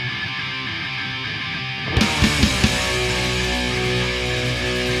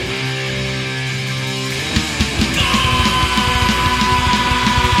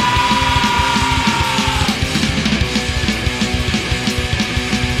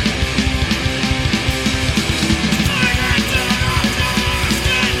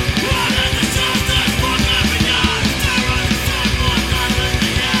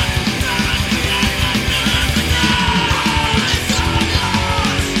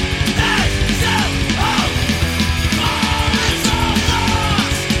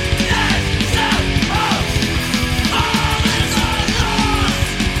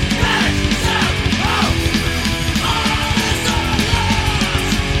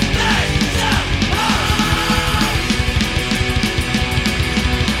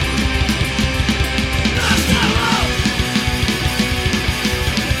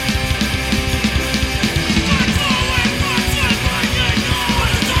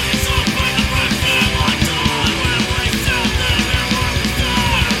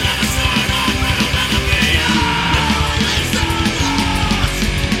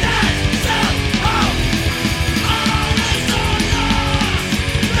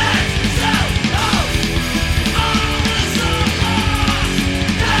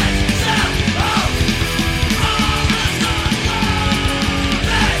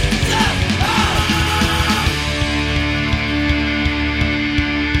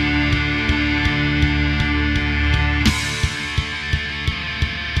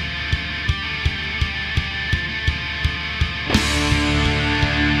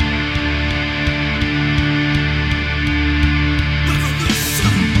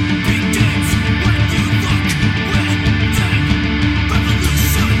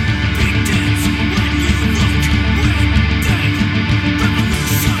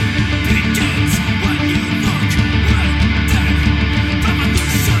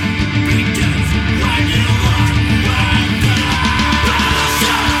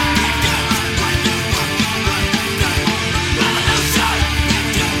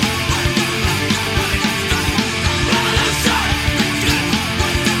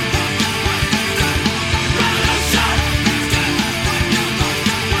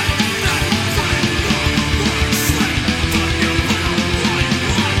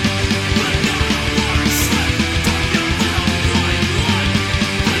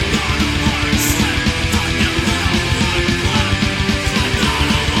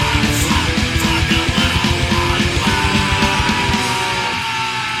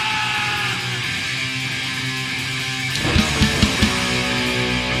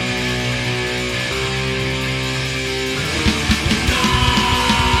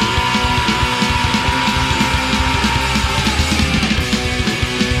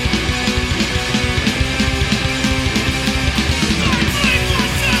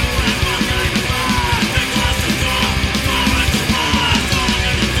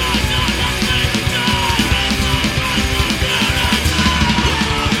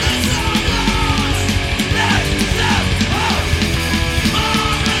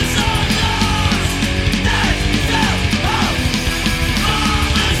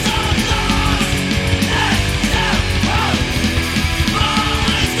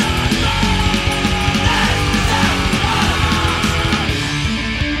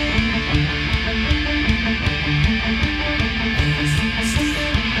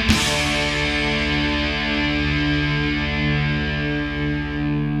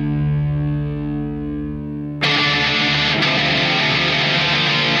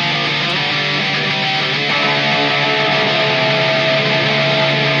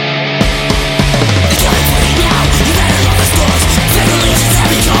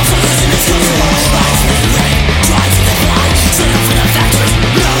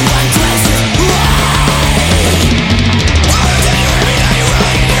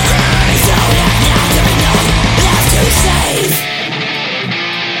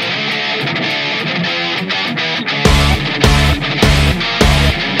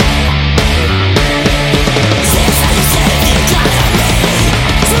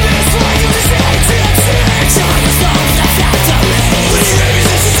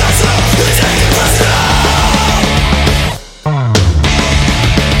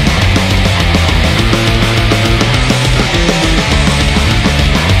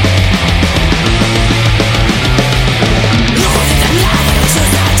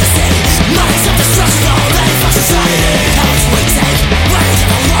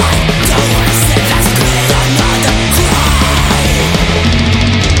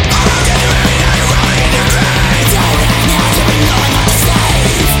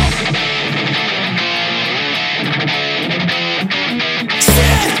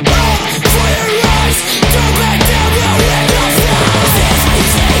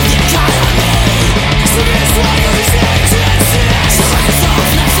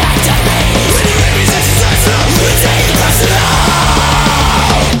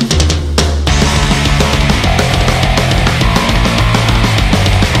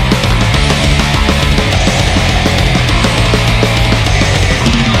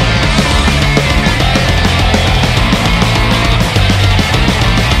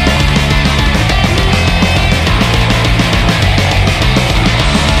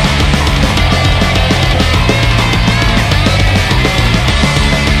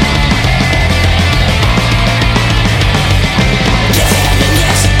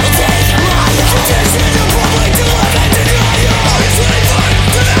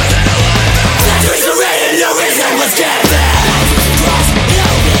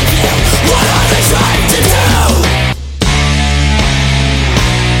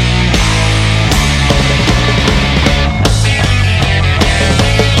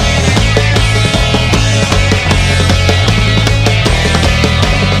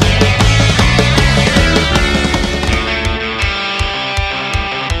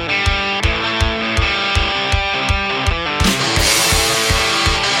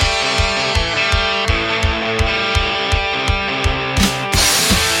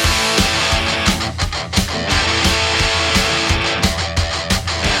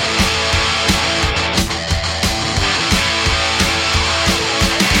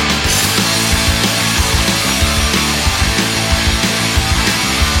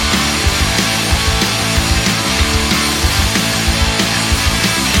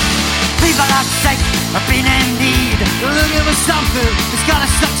 something that's gotta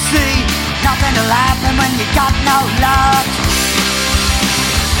succeed. Nothing will happen when you got no luck.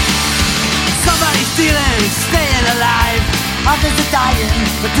 Somebody's stealing, staying alive. Others are dying,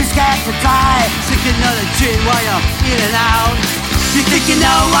 but too scared to try. Sick another gin while you're in and out. You think you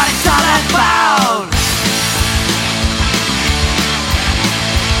know what it's all about.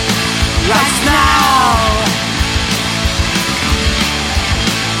 Right now.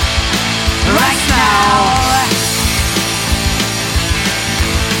 Right now.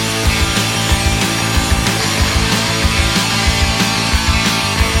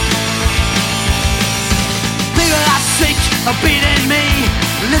 Are beating me.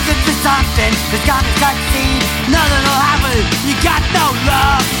 Listen to something that's gonna succeed. Nothing will happen, you got no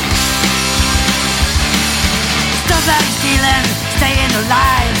love. Stuff that is stealing, staying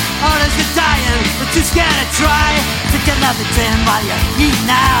alive. Others are dying, but too scared to try. Take another gin while you're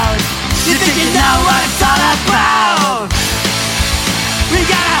eating out. You think you know what it's all about. We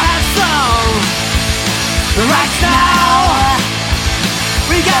gotta have some right now.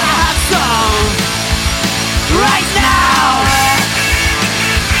 We gotta have some right now.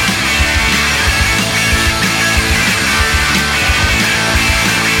 Now,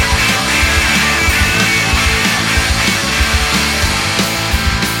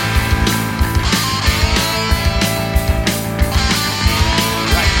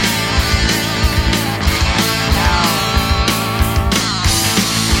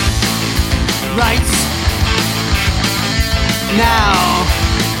 right now,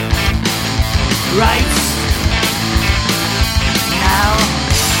 right now,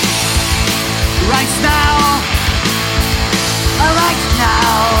 right now,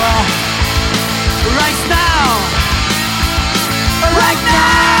 right now, right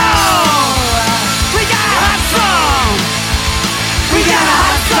now. We gotta have some. We gotta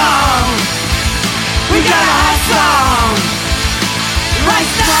have some. We gotta have some.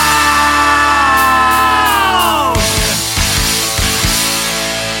 Right now.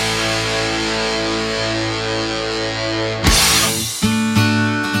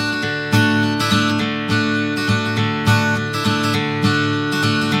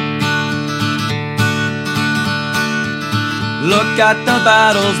 Look at the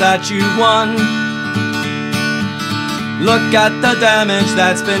battles that you won. Look at the damage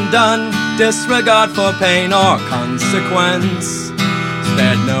that's been done. Disregard for pain or consequence.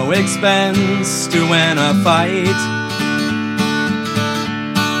 Spared no expense to win a fight.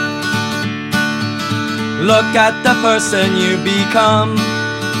 Look at the person you become.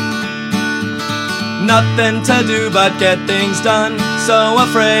 Nothing to do but get things done. So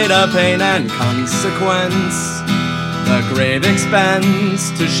afraid of pain and consequence. The grave expense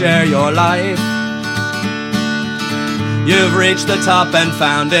to share your life. You've reached the top and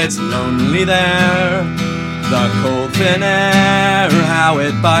found it's lonely there. The cold thin air, how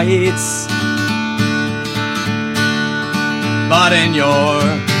it bites. But in your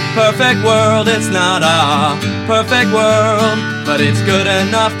perfect world, it's not a perfect world, but it's good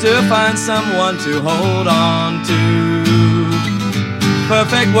enough to find someone to hold on to.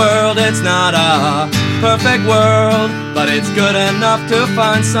 Perfect world, it's not a perfect world, but it's good enough to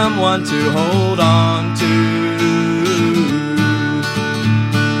find someone to hold on to.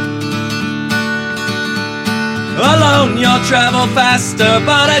 Alone you'll travel faster,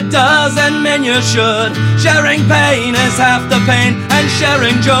 but it doesn't mean you should. Sharing pain is half the pain, and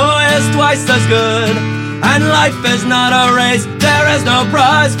sharing joy is twice as good. And life is not a race, there is no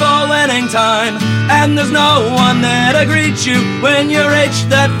prize for winning time. And there's no one there to greet you when you reach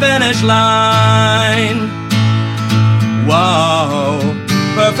that finish line. Whoa,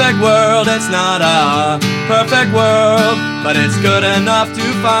 perfect world, it's not a perfect world, but it's good enough to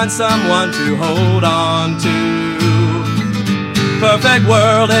find someone to hold on to. Perfect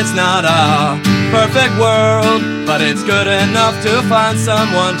world, it's not a perfect world, but it's good enough to find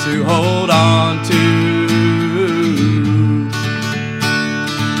someone to hold on to.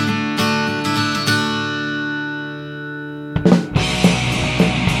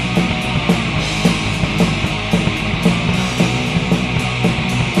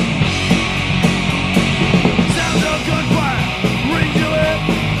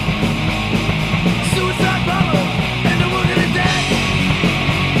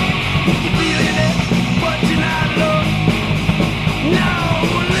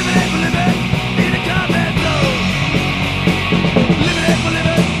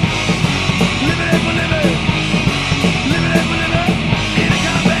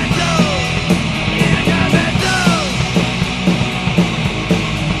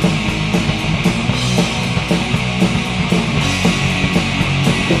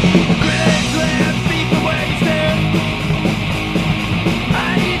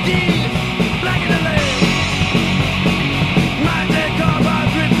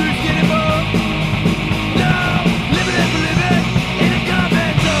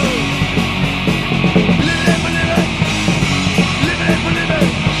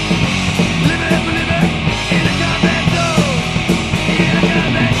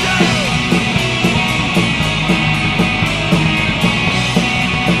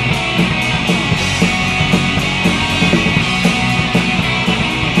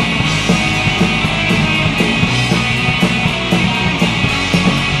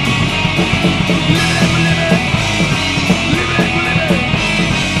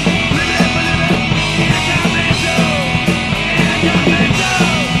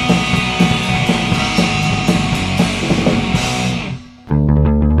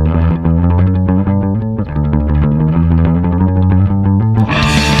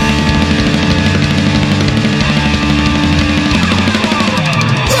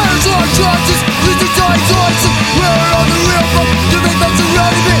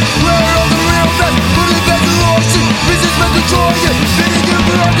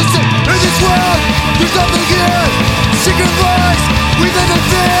 secret lies, we live in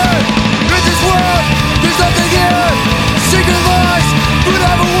fear. In this world, there's nothing here. Secret lies, but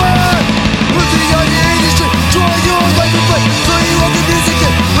I'm aware. Putting on the industry, drawing your life in play. Throwing you on the music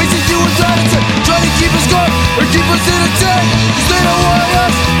and wasting you with attitude. Trying to keep us gone or keep us in a tent. Cause they don't want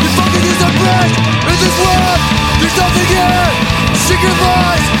us, we fucking use our brains. In this world, there's nothing here. Secret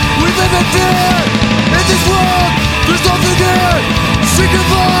lies, we live in fear. In this world, there's nothing here. Secret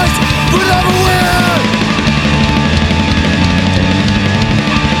lies, but I'm aware.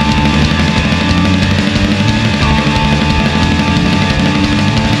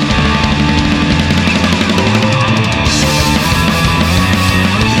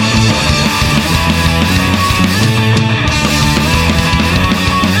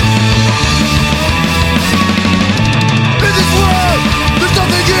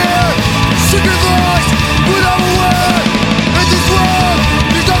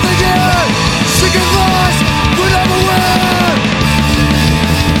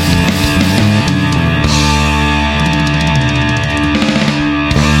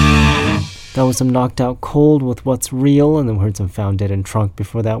 That was some Knocked Out Cold with What's Real, and then we heard some Found Dead and Trunk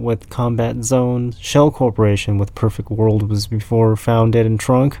before that with Combat Zone. Shell Corporation with Perfect World was before Found Dead and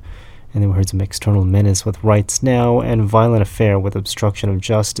Trunk, and then we heard some External Menace with Rights Now, and Violent Affair with Obstruction of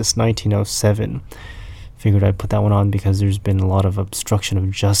Justice 1907. Figured I'd put that one on because there's been a lot of obstruction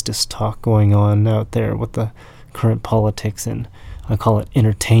of justice talk going on out there with the current politics, and I call it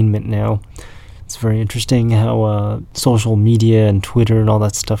entertainment now. It's very interesting how social media and Twitter and all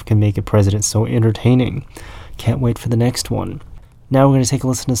that stuff can make a president so entertaining. Can't wait for the next one. Now we're going to take a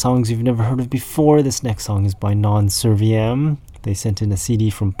listen to songs you've never heard of before. This next song is by Non Serviam. They sent in a CD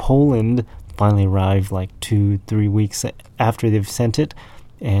from Poland. Finally arrived like 2-3 weeks after they've sent it.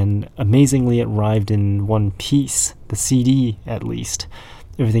 And amazingly it arrived in one piece. The CD, at least.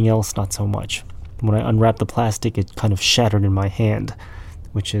 Everything else, not so much. When I unwrapped the plastic, it kind of shattered in my hand,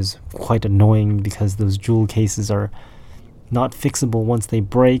 which is quite annoying because those jewel cases are not fixable once they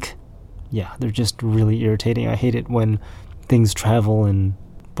break. Yeah, they're just really irritating. I hate it when things travel and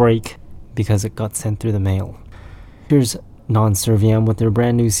break because it got sent through the mail. Here's Non Serviam with their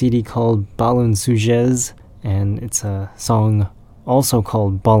brand new CD called Balun Sujez, and it's a song also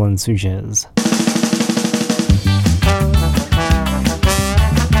called Balun Sujez.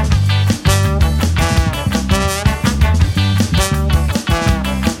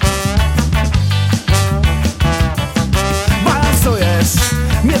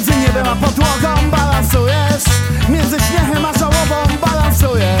 Między niebem a podłogą balansujesz. Między śmiechem a żałobą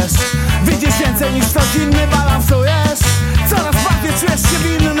balansujesz. Widzisz więcej niż ktoś inny, balansujesz. Coraz bardziej czujesz się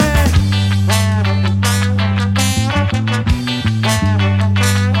winny.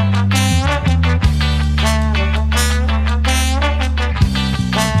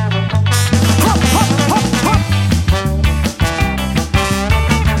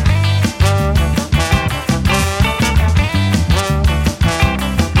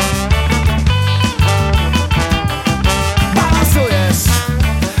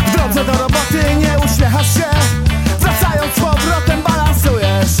 Wracając z powrotem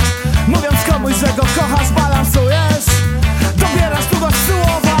balansujesz. Mówiąc komuś, że go kochasz, balansujesz. Dobierasz długość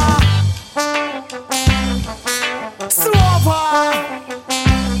słowa. Słowa.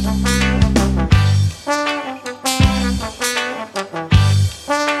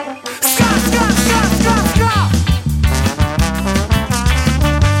 Ska, ska, ska, ska, ska.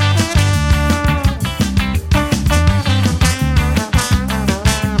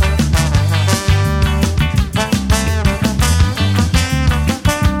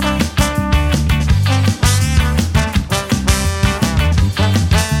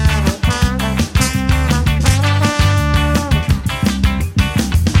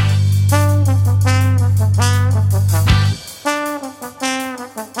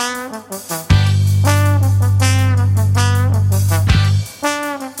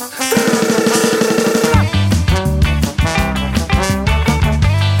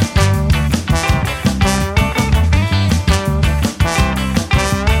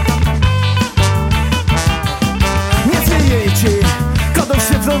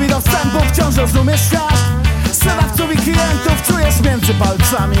 Rozumiesz świat, sprzedawców i klientów czujesz między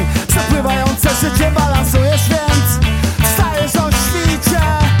palcami. Przepływające życie balansujesz, więc wstajesz o świcie.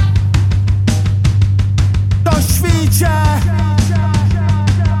 O świcie.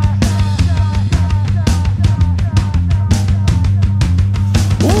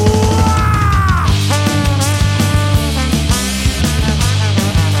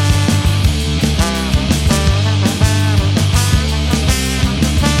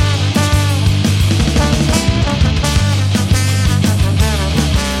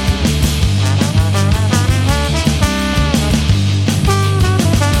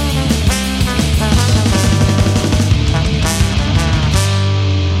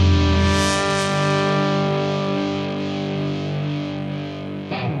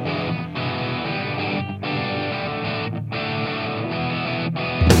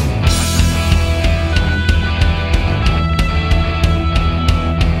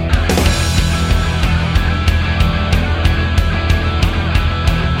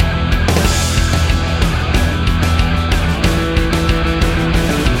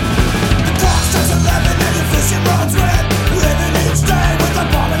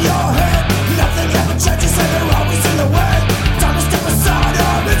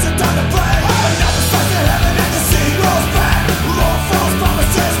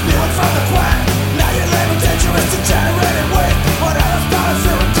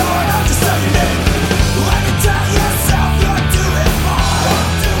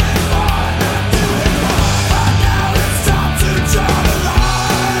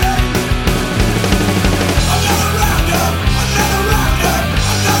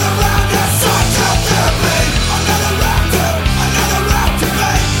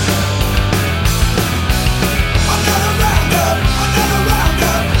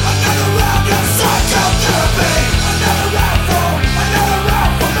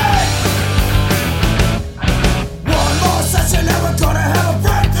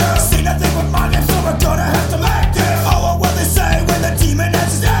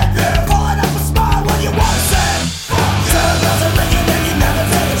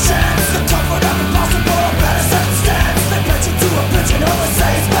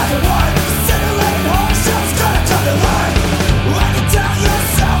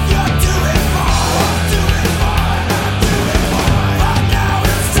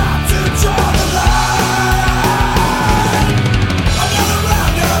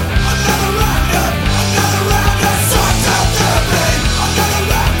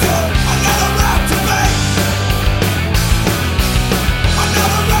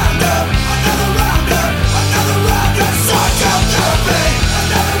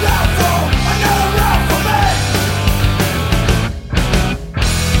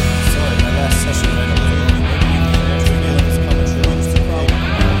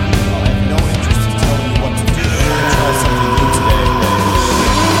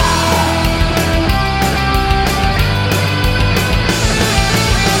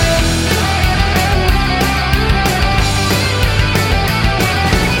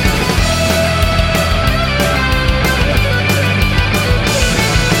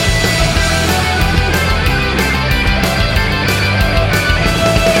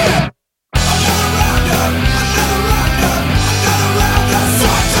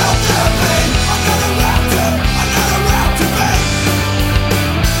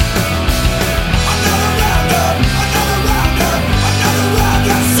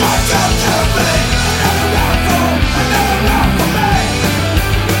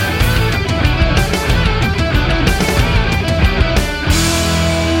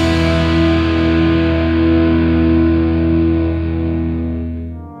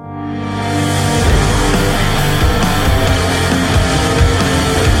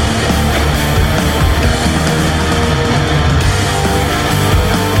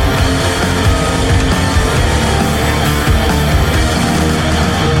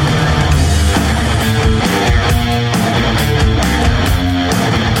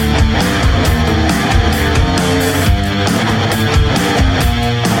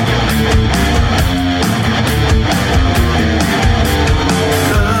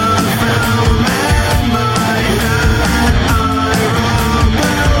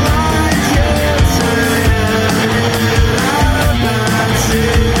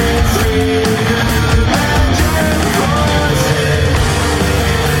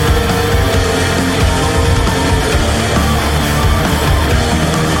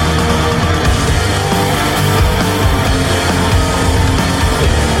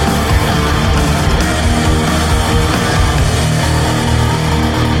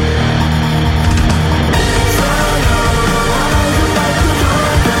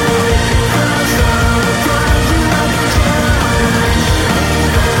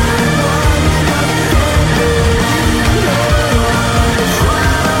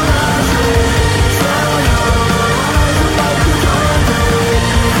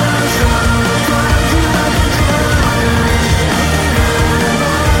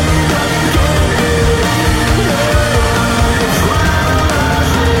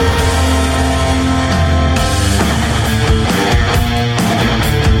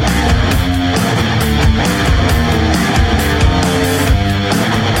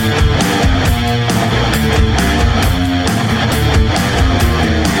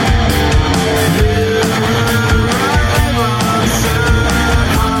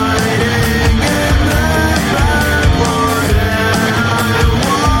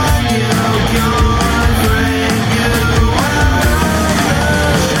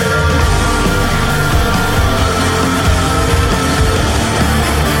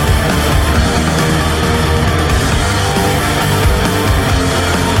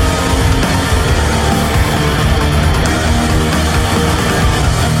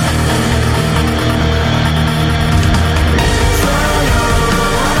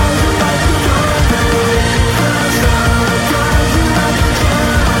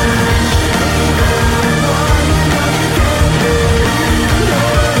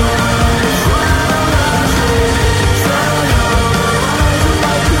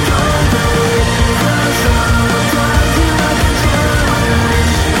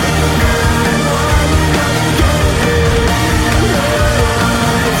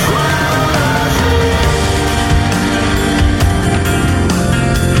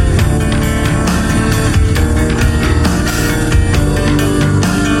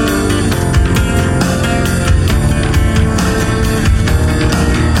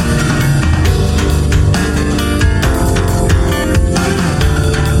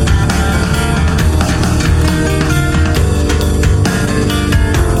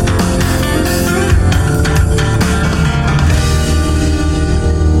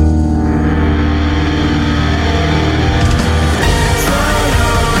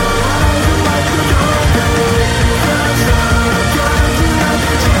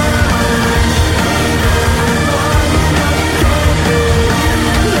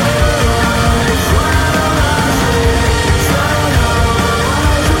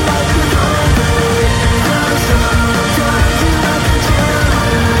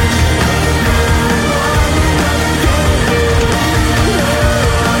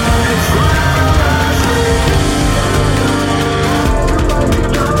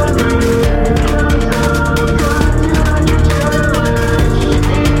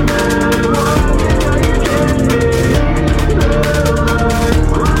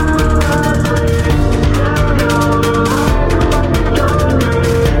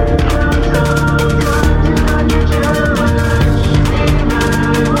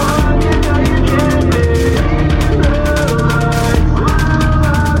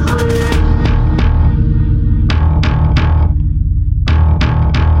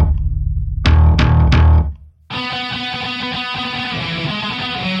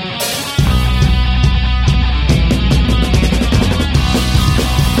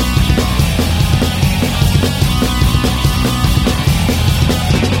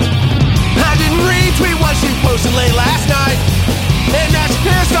 posted late last night, and now she's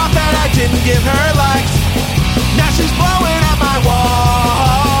pissed off that I didn't give her likes. Now she's blowing up my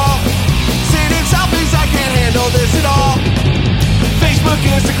wall, sending selfies, I can't handle this at all. Facebook,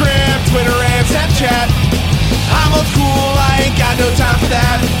 Instagram, Twitter, and Snapchat. I'm old school, I ain't got no time for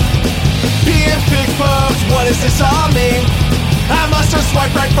that. Being big folks, what does this all mean? I must have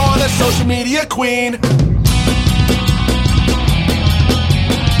swiped right for the social media queen.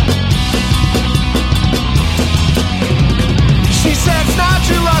 She said it's not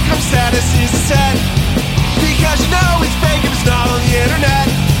true, look, I'm sad to see the set, because you know it's fake if it's not on the internet.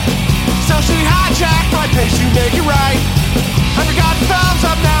 So she hijacked my page to make it right. I forgot the thumbs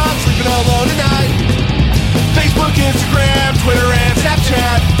up, now I'm sleeping alone tonight. Facebook, Instagram, Twitter, and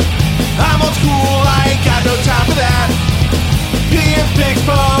Snapchat. I'm old school, I ain't got no time for that. Being big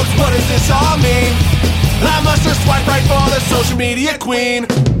folks, what does this all mean? I must have swiped right for the social media queen.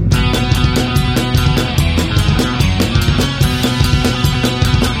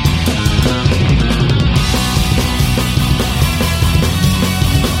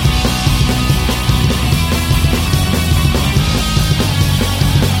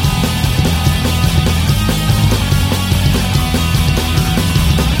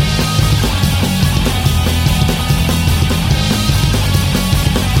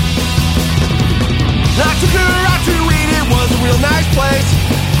 I took her out to eat, it was a real nice place.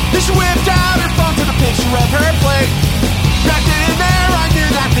 Then she whipped out her phone, took a picture of her plate. Right then and there, I knew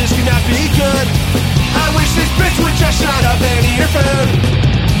that this could not be good. I wish this bitch would just shut up and eat her food.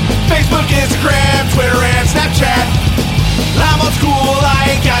 Facebook, Instagram, Twitter, and Snapchat. I'm old school,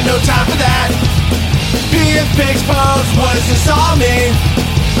 I ain't got no time for that. Being big folks, what does this all mean?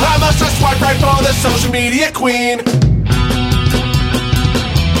 I must have swiped right for the social media queen.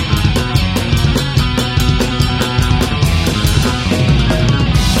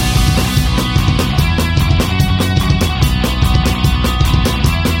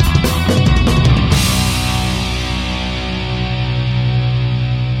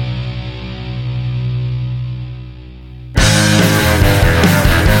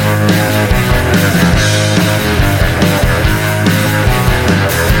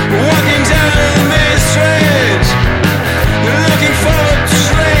 Walking down Main Street,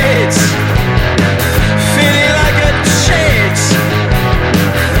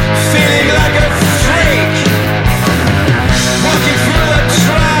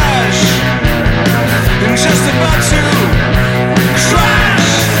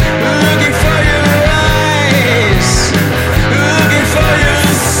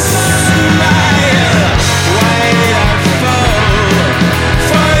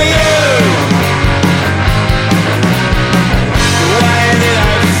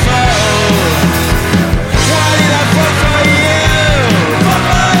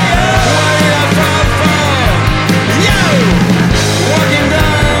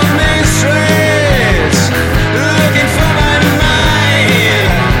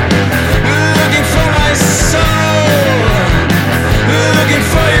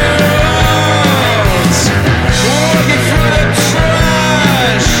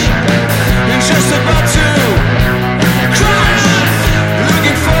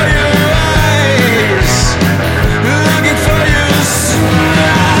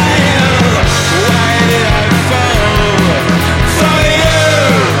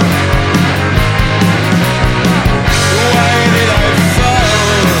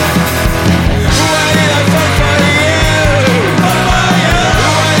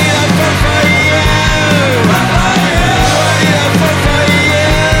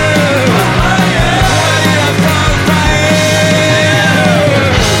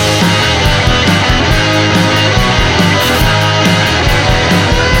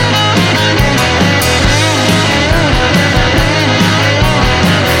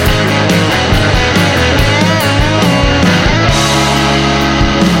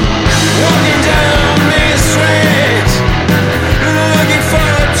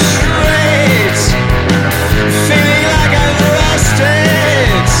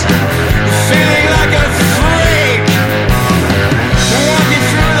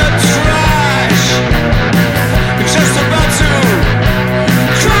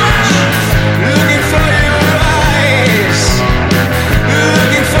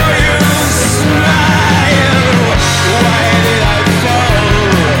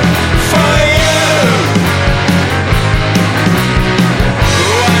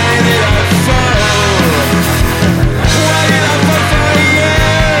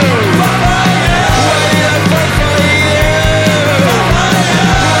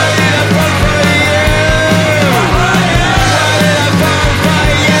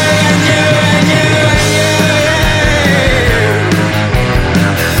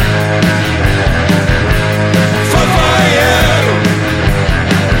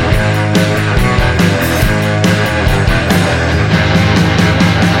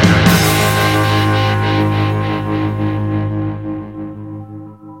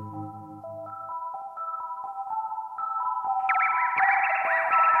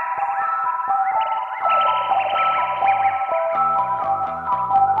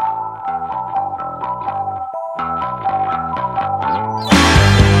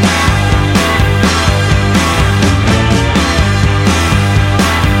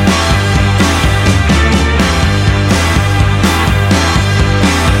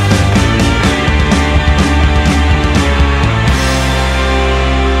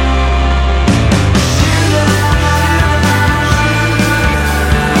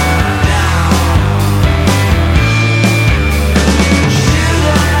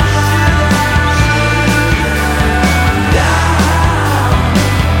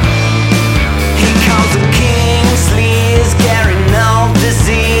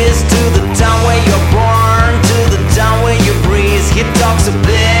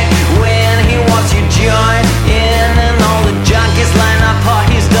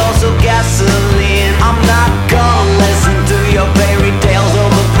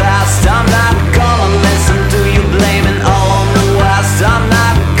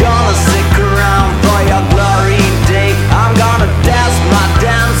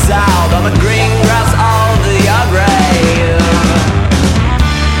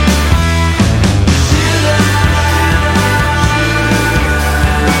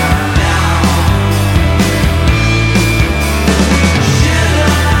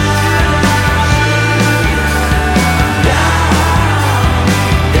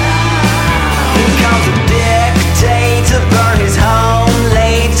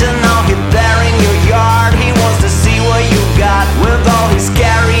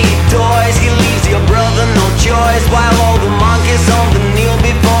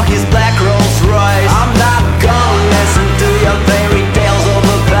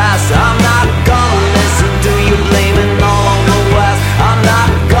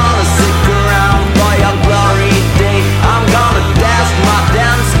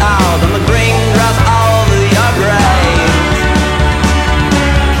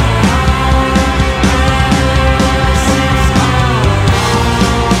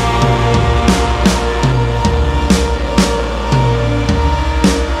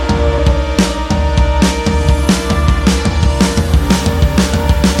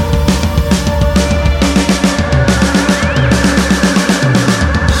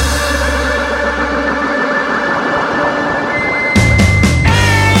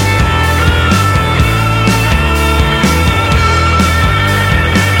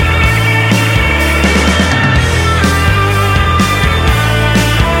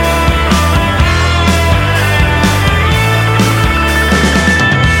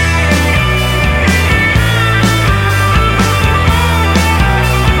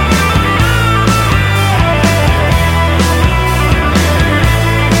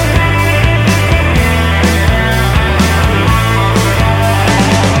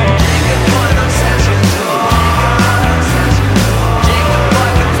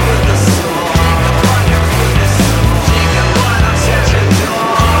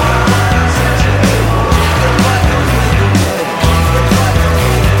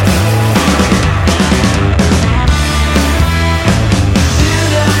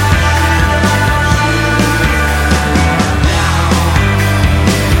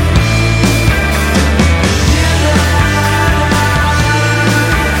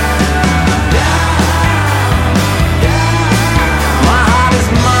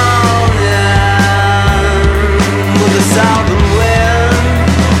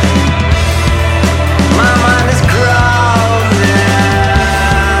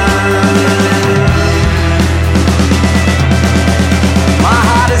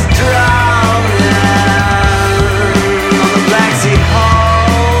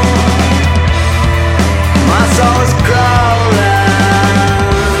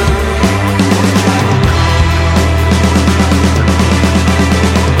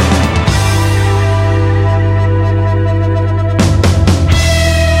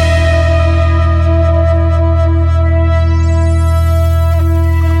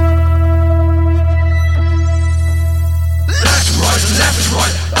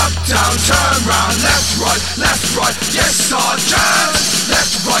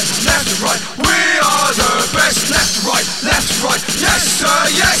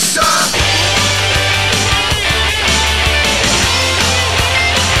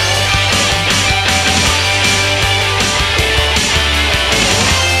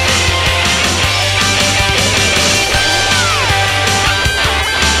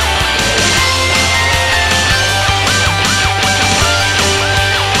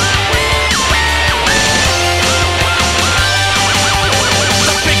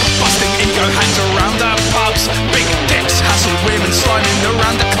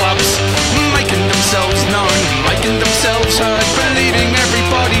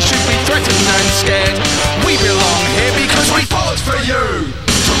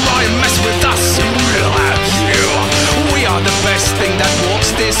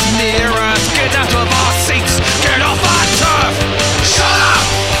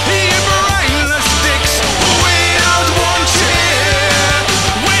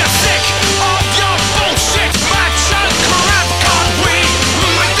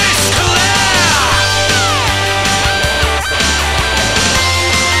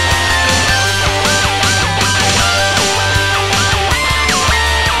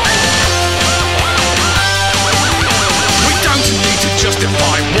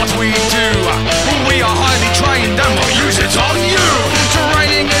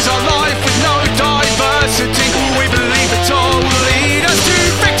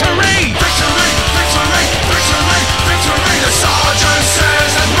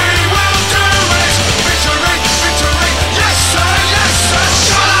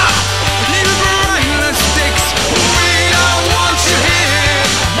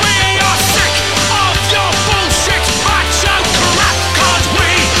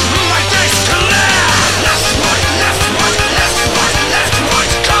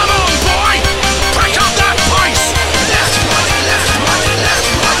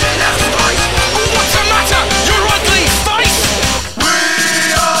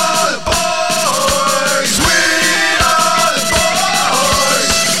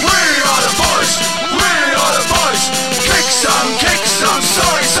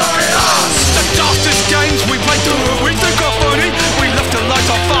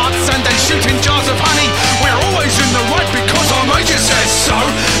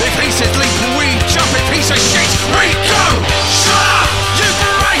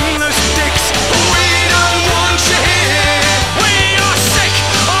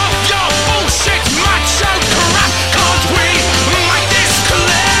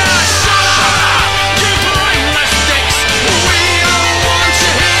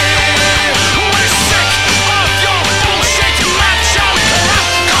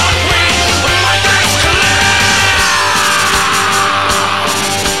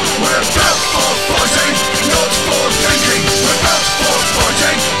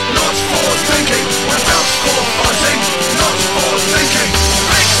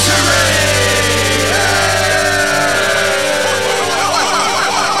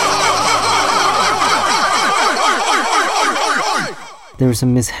 There were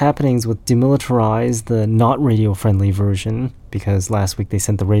some mishappenings with Demilitarize, the not radio-friendly version, because last week they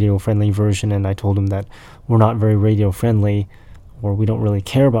sent the radio-friendly version and I told them that we're not very radio-friendly, or we don't really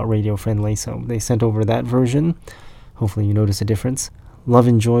care about radio-friendly, so they sent over that version. Hopefully you notice a difference. Love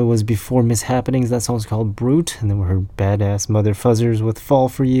and Joy was before Mishappenings. That song's called Brute. And then we heard Badass Mother Fuzzers with Fall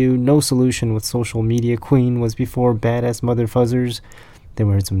For You. No Solution with Social Media Queen was before Badass Mother Fuzzers. Then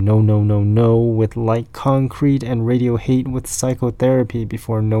we heard some No No No No with Like Concrete and Radio Hate with Psychotherapy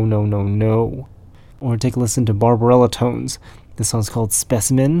before No No No No. Or take a listen to Barbarella Tones. This song's called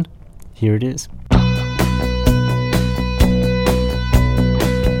Specimen. Here it is.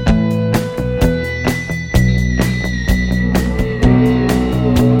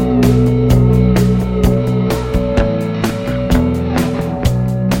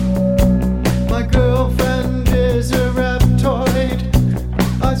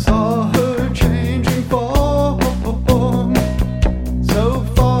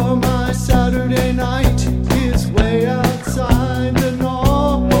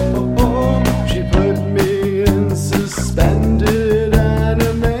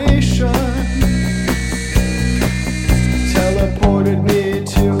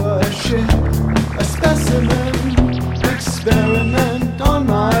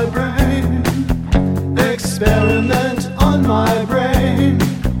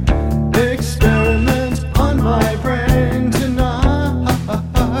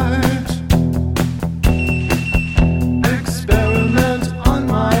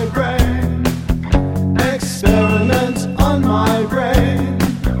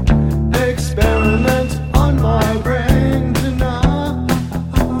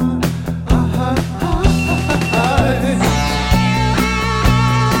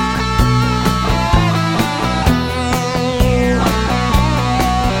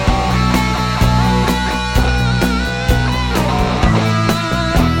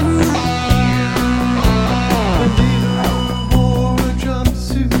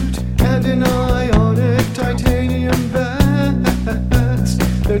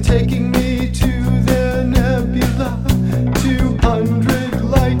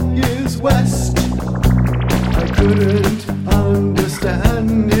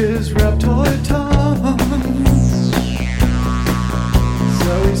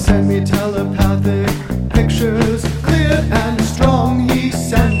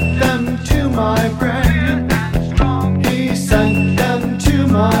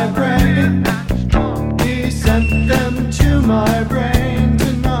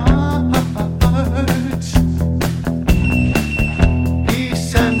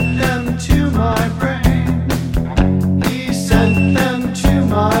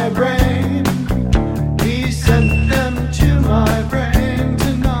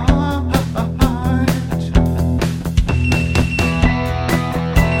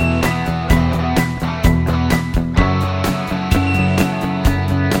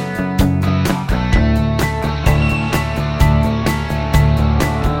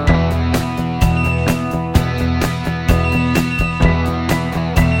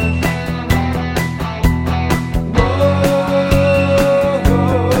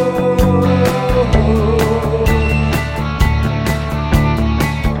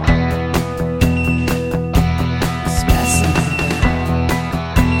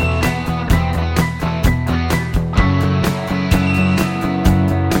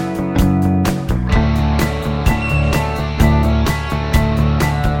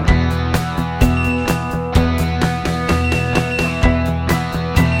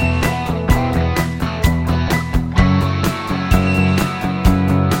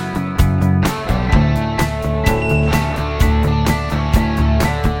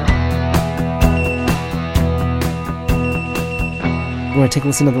 We're going to take a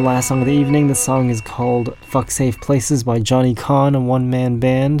listen to the last song of the evening. The song is called Fuck Safe Places by Johnny Kahn, a one-man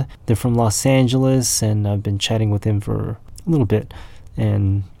band. They're from Los Angeles, and I've been chatting with him for a little bit.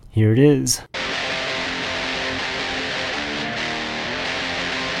 And here it is.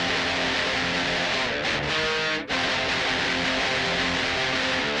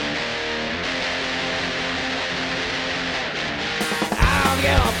 I don't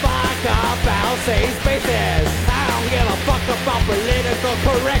give a fuck about safe spaces. I don't give a fuck about political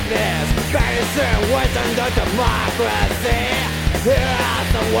correctness. Certain words under democracy. Here are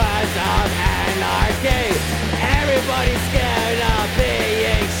some words of anarchy. Everybody's scared of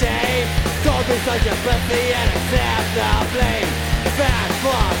being shamed. Don't be such a pussy and accept the blame. Fat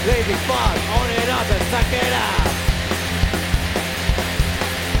fuck, lazy fuck, own it up and suck it up.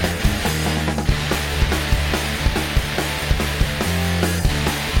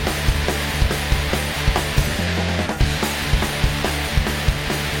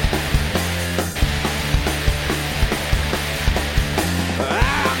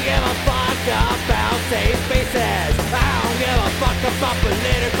 about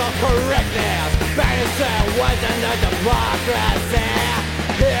political correctness. Back to say words under democracy.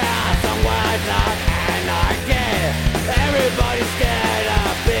 Yeah, some words of anarchy. Everybody's scared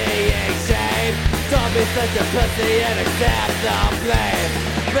of being shamed. Don't be such a pussy and accept the blame.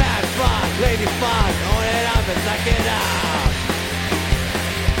 Bad fuck, lady fuck, own it up and suck it up.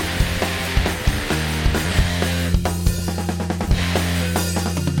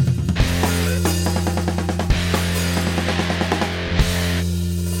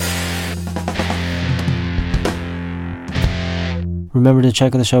 Remember to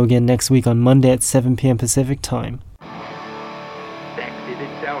check out the show again next week on Monday at 7 p.m. Pacific time. Sex is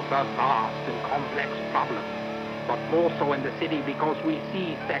itself a vast and complex problem, but more so in the city because we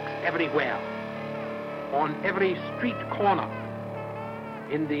see sex everywhere. On every street corner,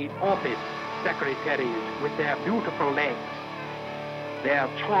 in the office, secretaries with their beautiful legs, their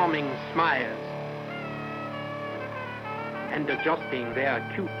charming smiles, and adjusting their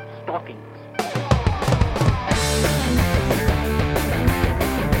cute stockings.